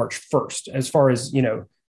that on March 1st. As far as,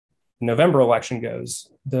 November election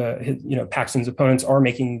goes, Paxton's opponents are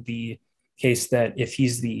making the case that if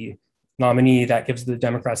he's the nominee, that gives the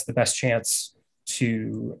Democrats the best chance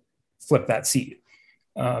to flip that seat.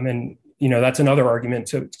 And, that's another argument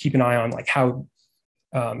to keep an eye on, like how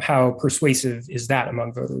persuasive is that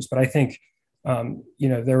among voters. But I think,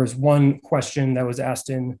 there was one question that was asked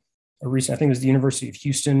in a recent, I think it was the University of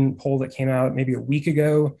Houston poll that came out maybe a week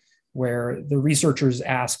ago, where the researchers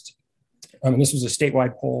asked, and this was a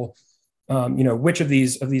statewide poll, which of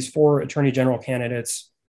these 4 attorney general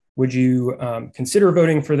candidates would you consider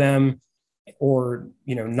voting for them, or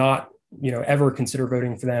not ever consider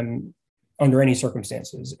voting for them under any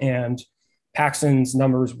circumstances? And Paxton's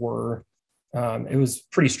numbers were, it was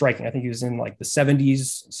pretty striking. I think he was in like the 70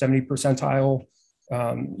 percentile.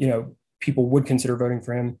 People would consider voting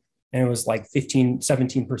for him, and it was like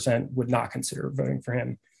 17% would not consider voting for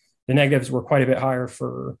him. The negatives were quite a bit higher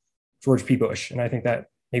for George P. Bush, and I think that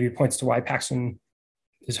maybe points to why Paxton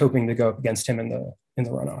is hoping to go up against him in the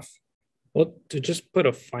runoff. Well, to just put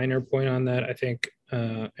a finer point on that, I think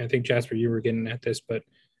Jasper, you were getting at this, but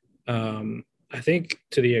I think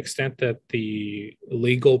to the extent that the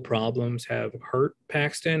legal problems have hurt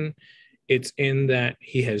Paxton, it's in that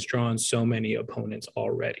he has drawn so many opponents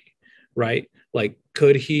already, right? Like,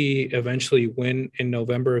 could he eventually win in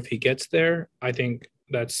November if he gets there? I think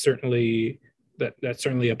that's certainly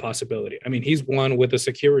a possibility. I mean, he's won with a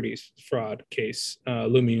securities fraud case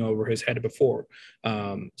looming over his head before.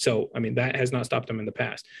 So, I mean, that has not stopped him in the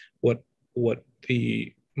past. What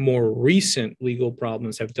the more recent legal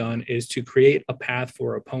problems have done is to create a path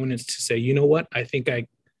for opponents to say, you know what, I think I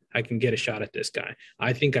can get a shot at this guy.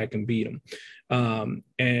 I think I can beat him.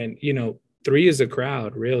 And 3 is a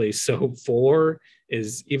crowd, really. So 4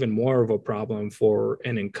 is even more of a problem for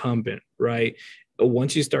an incumbent, right?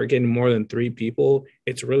 Once you start getting more than 3 people,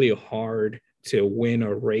 it's really hard to win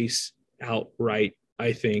a race outright,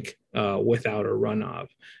 I think, without a runoff.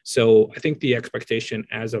 So I think the expectation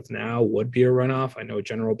as of now would be a runoff. I know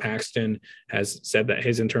General Paxton has said that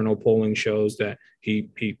his internal polling shows that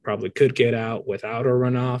he probably could get out without a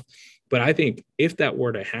runoff. But I think if that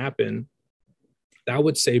were to happen, that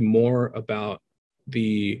would say more about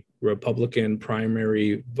the Republican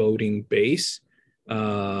primary voting base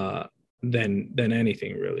than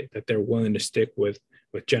anything, really, that they're willing to stick with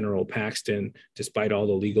General Paxton despite all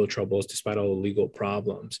the legal troubles, despite all the legal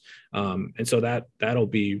problems. And so that'll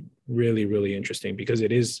be really, really interesting, because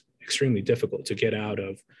it is extremely difficult to get out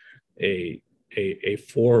of a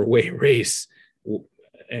 4-way race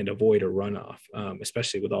and avoid a runoff,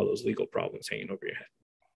 especially with all those legal problems hanging over your head.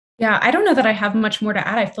 Yeah, I don't know that I have much more to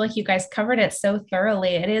add. I feel like you guys covered it so thoroughly.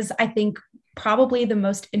 It is, I think, probably the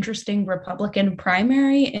most interesting Republican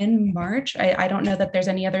primary in March. I don't know that there's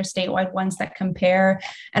any other statewide ones that compare.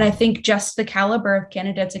 And I think just the caliber of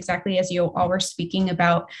candidates, exactly as you all were speaking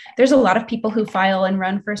about, there's a lot of people who file and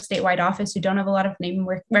run for statewide office who don't have a lot of name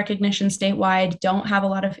recognition statewide, don't have a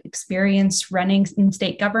lot of experience running in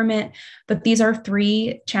state government. But these are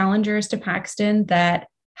 3 challengers to Paxton that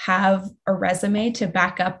have a resume to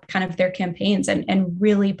back up kind of their campaigns and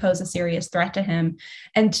really pose a serious threat to him.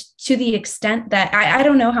 And to the extent that I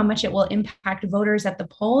don't know how much it will impact voters at the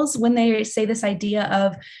polls when they say this idea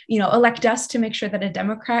of, elect us to make sure that a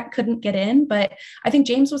Democrat couldn't get in. But I think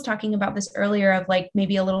James was talking about this earlier of like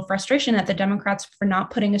maybe a little frustration at the Democrats for not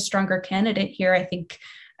putting a stronger candidate here. I think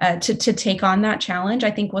to take on that challenge, I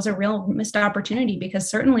think was a real missed opportunity, because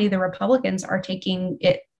certainly the Republicans are taking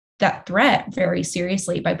that threat very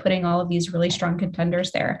seriously by putting all of these really strong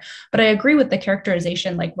contenders there. But I agree with the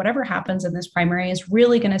characterization, like whatever happens in this primary is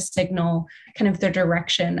really going to signal kind of the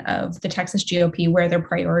direction of the Texas GOP, where their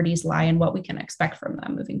priorities lie and what we can expect from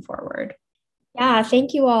them moving forward. Yeah,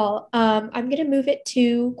 thank you all. I'm going to move it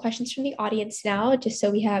to questions from the audience now, just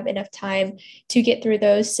so we have enough time to get through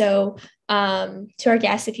those. So to our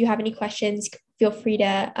guests, if you have any questions, feel free to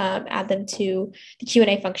add them to the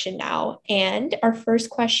Q&A function now. And our first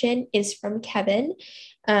question is from Kevin.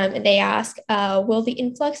 And they ask, will the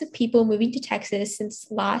influx of people moving to Texas since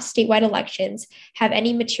last statewide elections have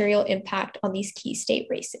any material impact on these key state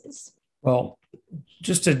races? Well,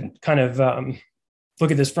 just to kind of look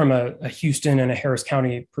at this from a Houston and a Harris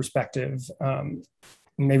County perspective,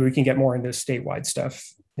 maybe we can get more into statewide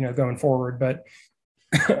stuff, going forward. But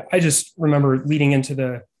I just remember leading into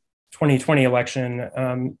the 2020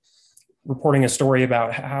 election, reporting a story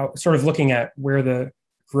about how sort of looking at where the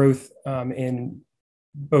growth in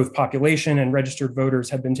both population and registered voters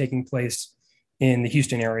had been taking place in the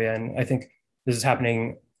Houston area. And I think this is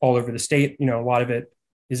happening all over the state. A lot of it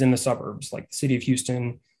is in the suburbs. Like the city of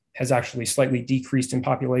Houston has actually slightly decreased in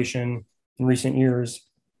population in recent years.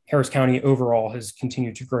 Harris County overall has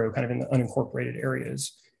continued to grow kind of in the unincorporated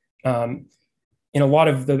areas. In a lot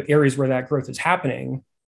of the areas where that growth is happening,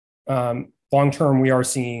 long-term, we are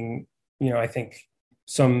seeing, I think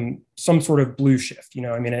some sort of blue shift.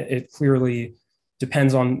 It clearly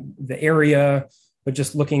depends on the area, but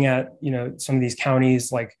just looking at, some of these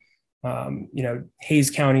counties like,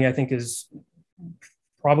 Hays County, I think is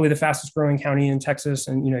probably the fastest growing county in Texas.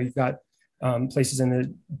 And, you've got places in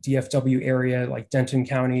the DFW area like Denton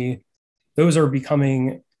County, those are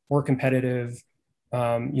becoming more competitive,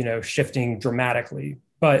 shifting dramatically.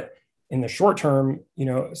 But in the short term,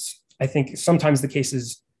 I think sometimes the case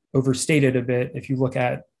is overstated a bit. If you look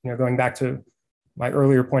at, going back to my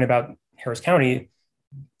earlier point about Harris County,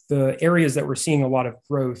 the areas that we're seeing a lot of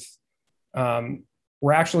growth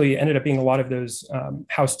were actually ended up being a lot of those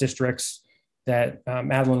House districts that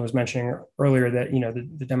Madlin was mentioning earlier, that,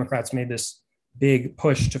 the Democrats made this big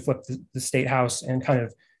push to flip the state House and kind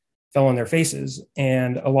of fell on their faces.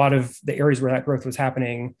 And a lot of the areas where that growth was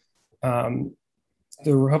happening,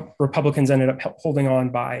 the Republicans ended up holding on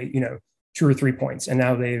by, 2 or 3 points. And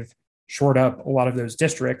now they've shored up a lot of those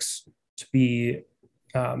districts to be,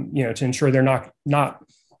 to ensure they're not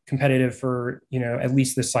competitive for, at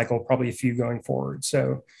least this cycle, probably a few going forward.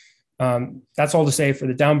 So that's all to say for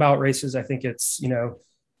the down ballot races. I think it's,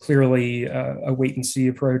 clearly a wait and see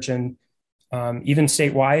approach. And even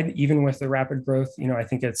statewide, even with the rapid growth, I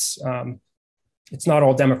think it's not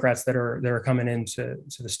all Democrats that are coming into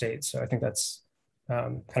the state. So I think that's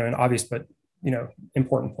kind of an obvious, but,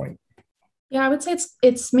 important point. Yeah, I would say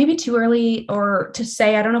it's maybe too early or to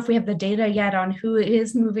say. I don't know if we have the data yet on who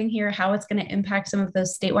is moving here, how it's going to impact some of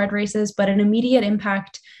those statewide races, but an immediate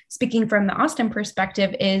impact, speaking from the Austin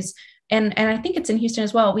perspective, is, and I think it's in Houston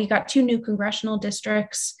as well, we got 2 new congressional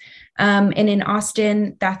districts. And in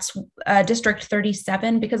Austin, that's District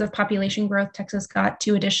 37. Because of population growth, Texas got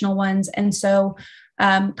 2 additional ones. And so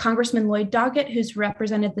Congressman Lloyd Doggett, who's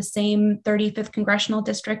represented the same 35th congressional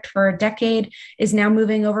district for a decade, is now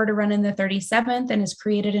moving over to run in the 37th and has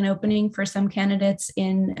created an opening for some candidates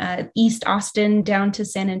in East Austin down to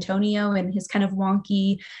San Antonio in his kind of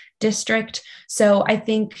wonky district. So I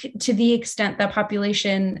think to the extent that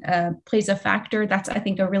population plays a factor, that's, I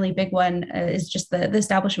think, a really big one, is just the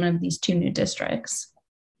establishment of these 2 new districts.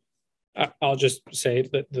 I'll just say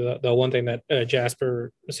that the one thing that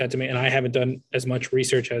Jasper said to me, and I haven't done as much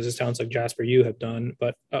research as it sounds like, Jasper, you have done,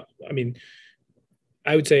 but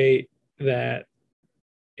I would say that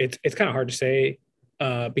it's kind of hard to say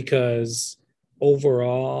because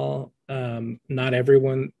overall, not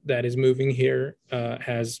everyone that is moving here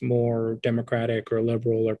has more Democratic or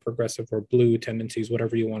liberal or progressive or blue tendencies,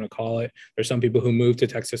 whatever you want to call it. There's some people who moved to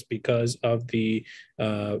Texas because of the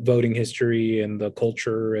voting history and the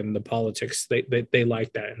culture and the politics. They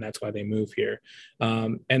like that, and that's why they move here.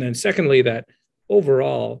 And then secondly, that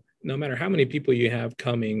overall, no matter how many people you have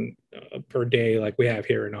coming per day, like we have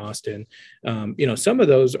here in Austin, some of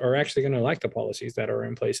those are actually going to like the policies that are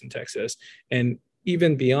in place in Texas. And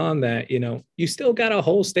even beyond that, you still got a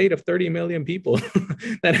whole state of 30 million people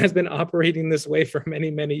that has been operating this way for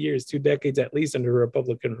many, many years, 2 decades at least under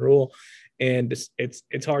Republican rule. And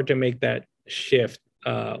it's hard to make that shift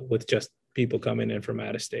with just people coming in from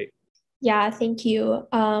out of state. Yeah, thank you.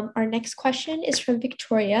 Our next question is from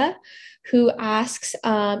Victoria, who asks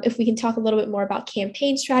if we can talk a little bit more about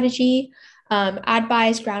campaign strategy, ad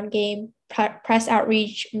buys, ground game, press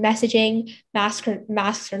outreach, messaging, masks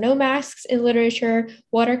or no masks in literature.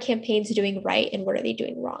 What are campaigns doing right and what are they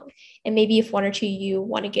doing wrong? And maybe if 1 or 2 you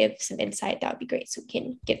want to give some insight, that would be great, so we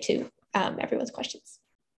can get to everyone's questions.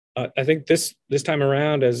 I think this time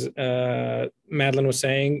around, as Madlin was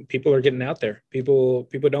saying, people are getting out there. People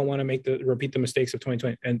don't want to repeat the mistakes of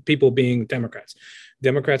 2020, and people being Democrats.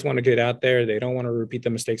 Democrats want to get out there. They don't want to repeat the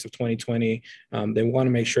mistakes of 2020. They want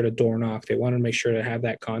to make sure to door knock. They want to make sure to have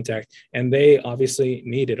that contact, and they obviously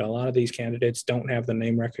need it. A lot of these candidates don't have the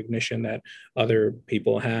name recognition that other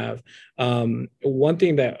people have. One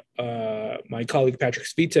thing that my colleague Patrick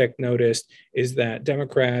Svitek noticed is that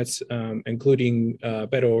Democrats, including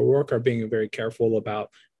Beto O'Rourke, are being very careful about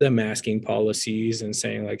the masking policies and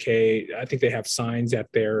saying like, hey, I think they have signs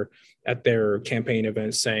at their campaign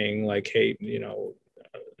events saying like, hey,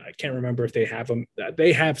 I can't remember if they have them.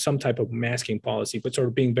 They have some type of masking policy, but sort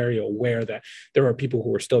of being very aware that there are people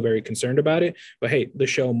who are still very concerned about it. But hey, the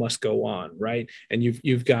show must go on, right? And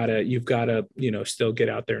you've got to still get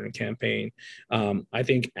out there and campaign. I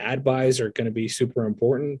think ad buys are going to be super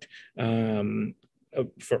important.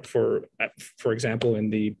 For example, in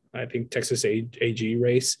the, I think, Texas AG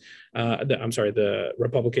race, the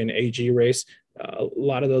Republican AG race, a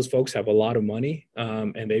lot of those folks have a lot of money,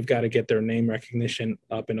 and they've got to get their name recognition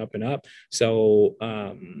up and up and up. So,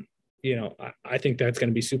 I think that's going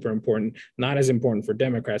to be super important. Not as important for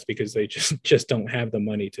Democrats because they just don't have the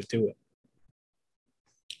money to do it.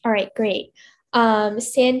 All right, great.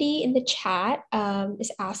 Sandy in the chat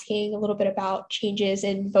is asking a little bit about changes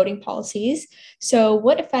in voting policies. So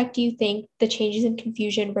what effect do you think the changes in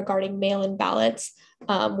confusion regarding mail-in ballots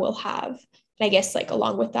will have? I guess like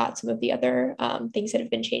along with that, some of the other things that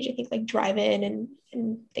have been changed, I think like drive-in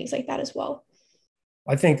and things like that as well.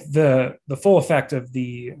 I think the full effect of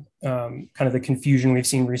the kind of the confusion we've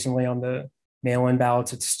seen recently on the mail-in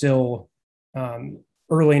ballots, it's still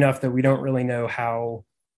early enough that we don't really know how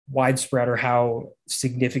widespread or how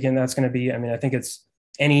significant that's going to be. I mean, I think it's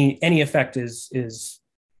any effect is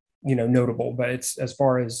notable, but it's as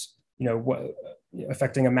far as what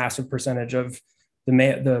affecting a massive percentage of the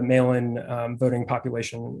mail-in voting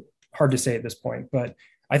population, hard to say at this point. But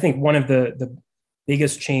I think one of the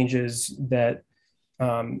biggest changes that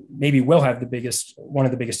maybe will have one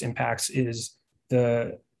of the biggest impacts is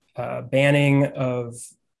the banning of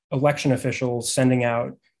election officials sending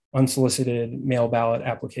out unsolicited mail ballot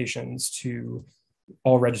applications to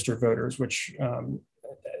all registered voters, which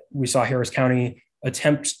we saw Harris County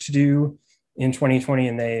attempt to do in 2020,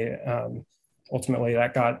 and they ultimately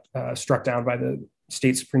that got struck down by the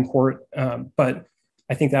state Supreme Court. But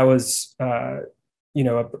I think that was a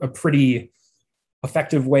pretty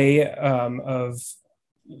effective way of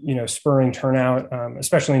spurring turnout,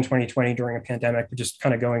 especially in 2020 during a pandemic, but just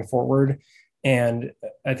kind of going forward. And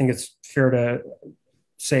I think it's fair to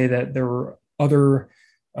say that there were other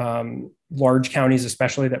large counties,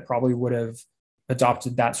 especially, that probably would have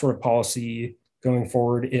adopted that sort of policy going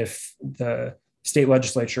forward if the state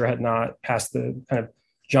legislature had not passed the kind of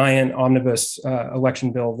giant omnibus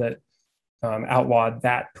election bill that outlawed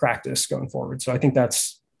that practice going forward. So I think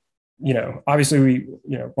that's, obviously we,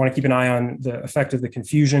 want to keep an eye on the effect of the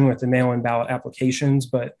confusion with the mail-in ballot applications,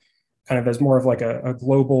 but kind of as more of like a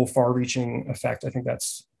global far-reaching effect, I think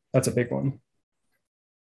that's a big one.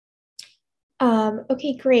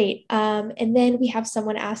 Okay, great. And then we have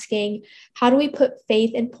someone asking, how do we put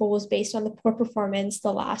faith in polls based on the poor performance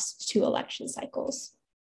the last 2 election cycles?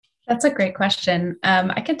 That's a great question.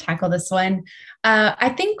 I can tackle this one. I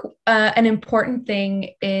think an important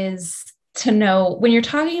thing is to know when you're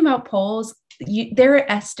talking about polls, there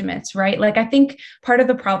are estimates, right? Like, I think part of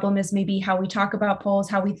the problem is maybe how we talk about polls,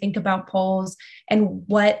 how we think about polls, and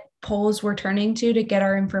what polls we're turning to get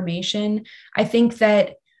our information. I think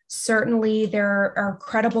that certainly there are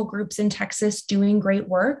credible groups in Texas doing great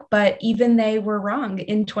work, but even they were wrong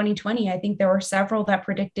in 2020. I think there were several that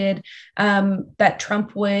predicted that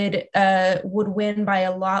Trump would win by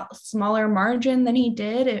a lot smaller margin than he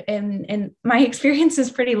did. And my experience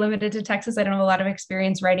is pretty limited to Texas. I don't have a lot of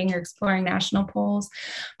experience writing or exploring national polls,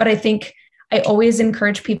 but I think I always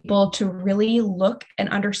encourage people to really look and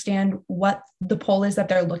understand what the poll is that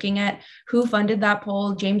they're looking at, who funded that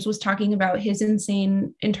poll. James was talking about his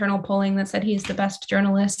insane internal polling that said he's the best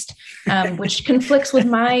journalist, which conflicts with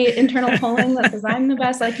my internal polling that says I'm the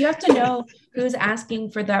best. Like, you have to know who's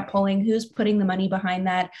asking for that polling, who's putting the money behind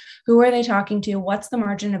that, who are they talking to, what's the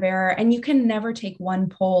margin of error. And you can never take one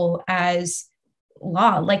poll as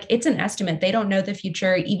law. Like, it's an estimate. They don't know the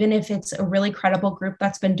future. Even if it's a really credible group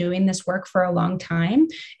that's been doing this work for a long time,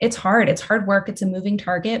 it's hard work. It's a moving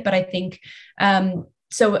target. But I think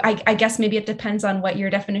so I guess maybe it depends on what your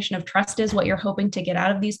definition of trust is, what you're hoping to get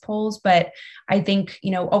out of these polls. But I think,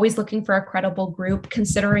 always looking for a credible group,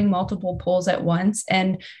 considering multiple polls at once,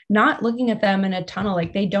 and not looking at them in a tunnel.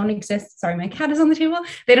 Like, they don't exist. Sorry, my cat is on the table.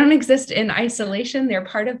 They don't exist in isolation. They're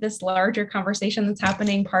part of this larger conversation that's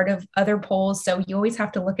happening, part of other polls. So you always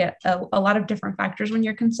have to look at a lot of different factors when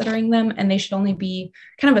you're considering them, and they should only be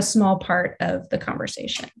kind of a small part of the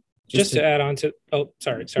conversation. Just to add on to,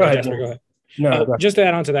 sorry, Jasper, go ahead. No, just to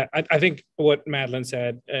add on to that, I think what Madlin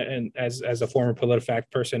said, and as a former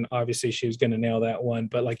PolitiFact person, obviously she was going to nail that one.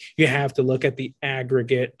 But like, you have to look at the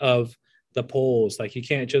aggregate of the polls. Like, you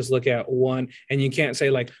can't just look at one, and you can't say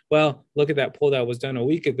like, well, look at that poll that was done a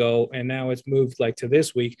week ago and now it's moved like to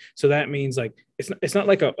this week. So that means like it's not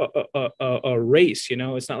like a race,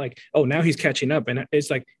 It's not like, oh, now he's catching up, and it's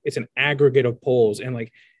like it's an aggregate of polls, and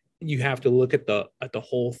like, you have to look at the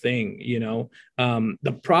whole thing.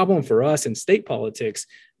 The problem for us in state politics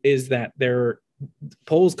is that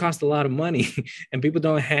polls cost a lot of money, and people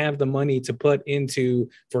don't have the money to put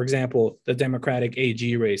into, for example, the Democratic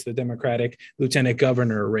AG race, the Democratic Lieutenant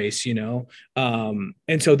Governor race, and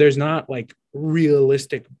so there's not like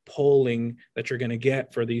realistic polling that you're going to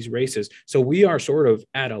get for these races. So we are sort of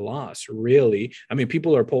at a loss, really. I mean,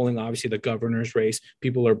 people are polling, obviously, the governor's race.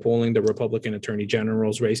 People are polling the Republican Attorney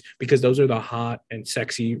General's race, because those are the hot and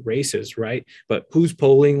sexy races, right? But who's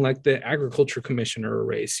polling like the Agriculture Commissioner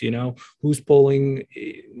race? Who's polling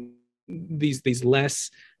these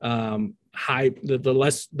less high,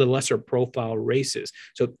 the lesser profile races?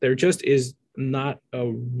 So there just is not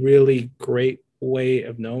a really great way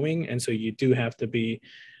of knowing, and so you do have to be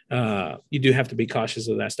you do have to be cautious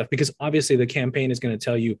of that stuff, because obviously the campaign is going to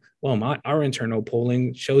tell you, well, our internal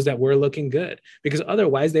polling shows that we're looking good, because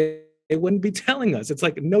otherwise they wouldn't be telling us. It's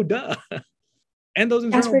like, no, duh. And those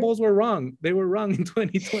internal polls were wrong. They were wrong in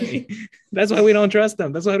 2020. That's why we don't trust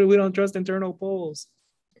them. That's why we don't trust internal polls.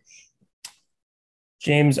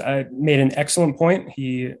 James made an excellent point.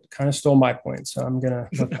 He kind of stole my point, so I'm going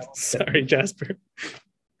to... Sorry, Jasper.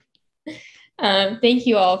 Thank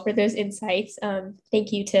you all for those insights.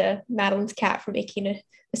 Thank you to Madlin's cat for making a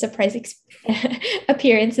surprise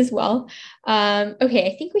appearance as well. Okay,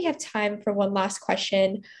 I think we have time for one last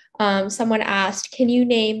question. Someone asked, can you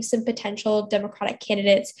name some potential Democratic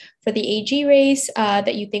candidates for the AG race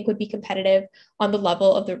that you think would be competitive on the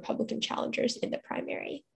level of the Republican challengers in the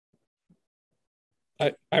primary?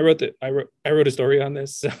 I wrote a story on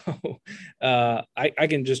this, so I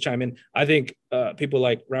can just chime in. I think people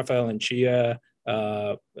like Rafael and Chia,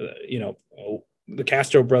 the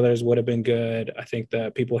Castro brothers would have been good. I think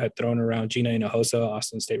that people had thrown around Gina Hinojosa,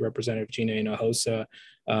 Austin State Representative Gina Hinojosa.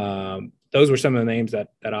 Those were some of the names that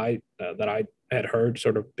I had heard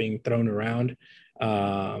sort of being thrown around.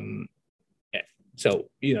 So,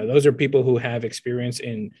 those are people who have experience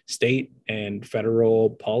in state and federal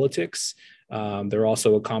politics. They're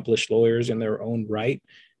also accomplished lawyers in their own right.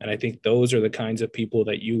 And I think those are the kinds of people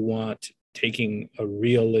that you want taking a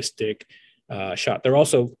realistic shot. They're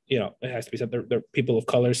also, it has to be said, they're people of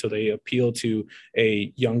color, so they appeal to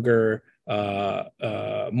a younger,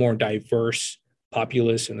 more diverse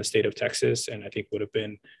populace in the state of Texas, and I think would have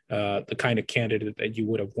been the kind of candidate that you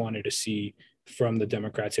would have wanted to see from the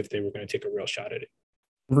Democrats if they were going to take a real shot at it.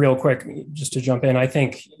 Real quick, just to jump in, I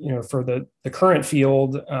think, for the current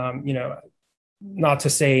field, not to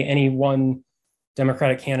say any one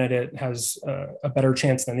Democratic candidate has a better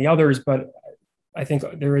chance than the others, but I think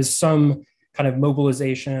there is some kind of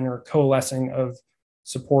mobilization or coalescing of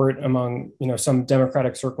support among, some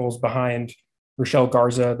Democratic circles behind Rochelle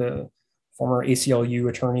Garza, the former ACLU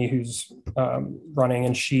attorney who's running.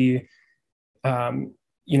 And she,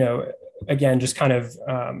 again, just kind of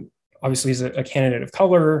obviously is a candidate of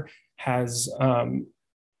color, has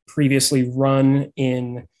previously run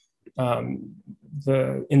in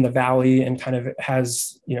the Valley and kind of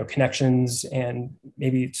has, connections and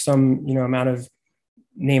maybe some, amount of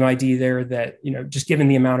name ID there that, just given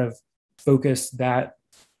the amount of focus that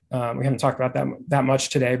we haven't talked about that much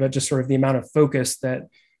today, but just sort of the amount of focus that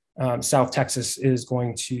South Texas is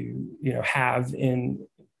going to, have in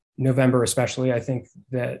November, especially. I think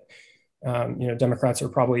that, Democrats are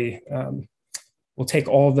probably will take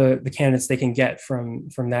all the candidates they can get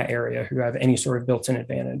from that area who have any sort of built-in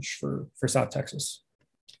advantage for South Texas.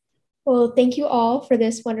 Well, thank you all for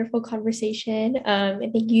this wonderful conversation.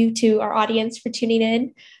 And thank you to our audience for tuning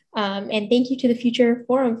in. And thank you to the Future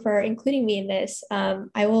Forum for including me in this.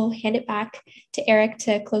 I will hand it back to Eric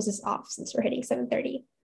to close us off since we're hitting 7:30.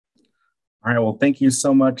 All right. Well, thank you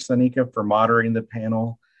so much, Sanika, for moderating the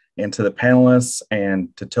panel, and to the panelists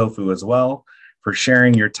and to Tofu as well for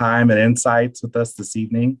sharing your time and insights with us this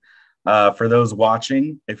evening. For those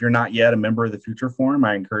watching, if you're not yet a member of the Future Forum,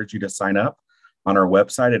 I encourage you to sign up on our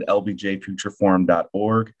website at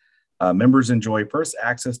lbjfutureforum.org. Members enjoy first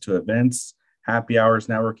access to events, happy hours,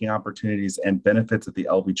 networking opportunities, and benefits at the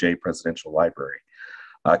LBJ Presidential Library.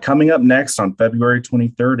 Coming up next on February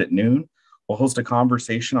 23rd at noon, we'll host a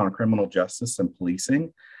conversation on criminal justice and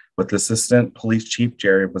policing with Assistant Police Chief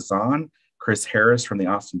Jerry Bazan, Chris Harris from the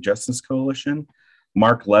Austin Justice Coalition,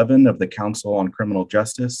 Mark Levin of the Council on Criminal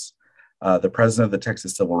Justice, the President of the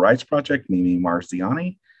Texas Civil Rights Project, Mimi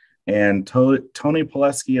Marziani, and Tony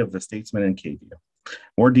Pileski of the Statesman in KVU.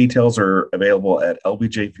 More details are available at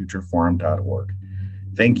lbjfutureforum.org.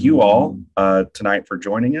 Thank you all tonight for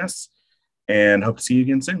joining us, and hope to see you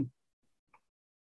again soon.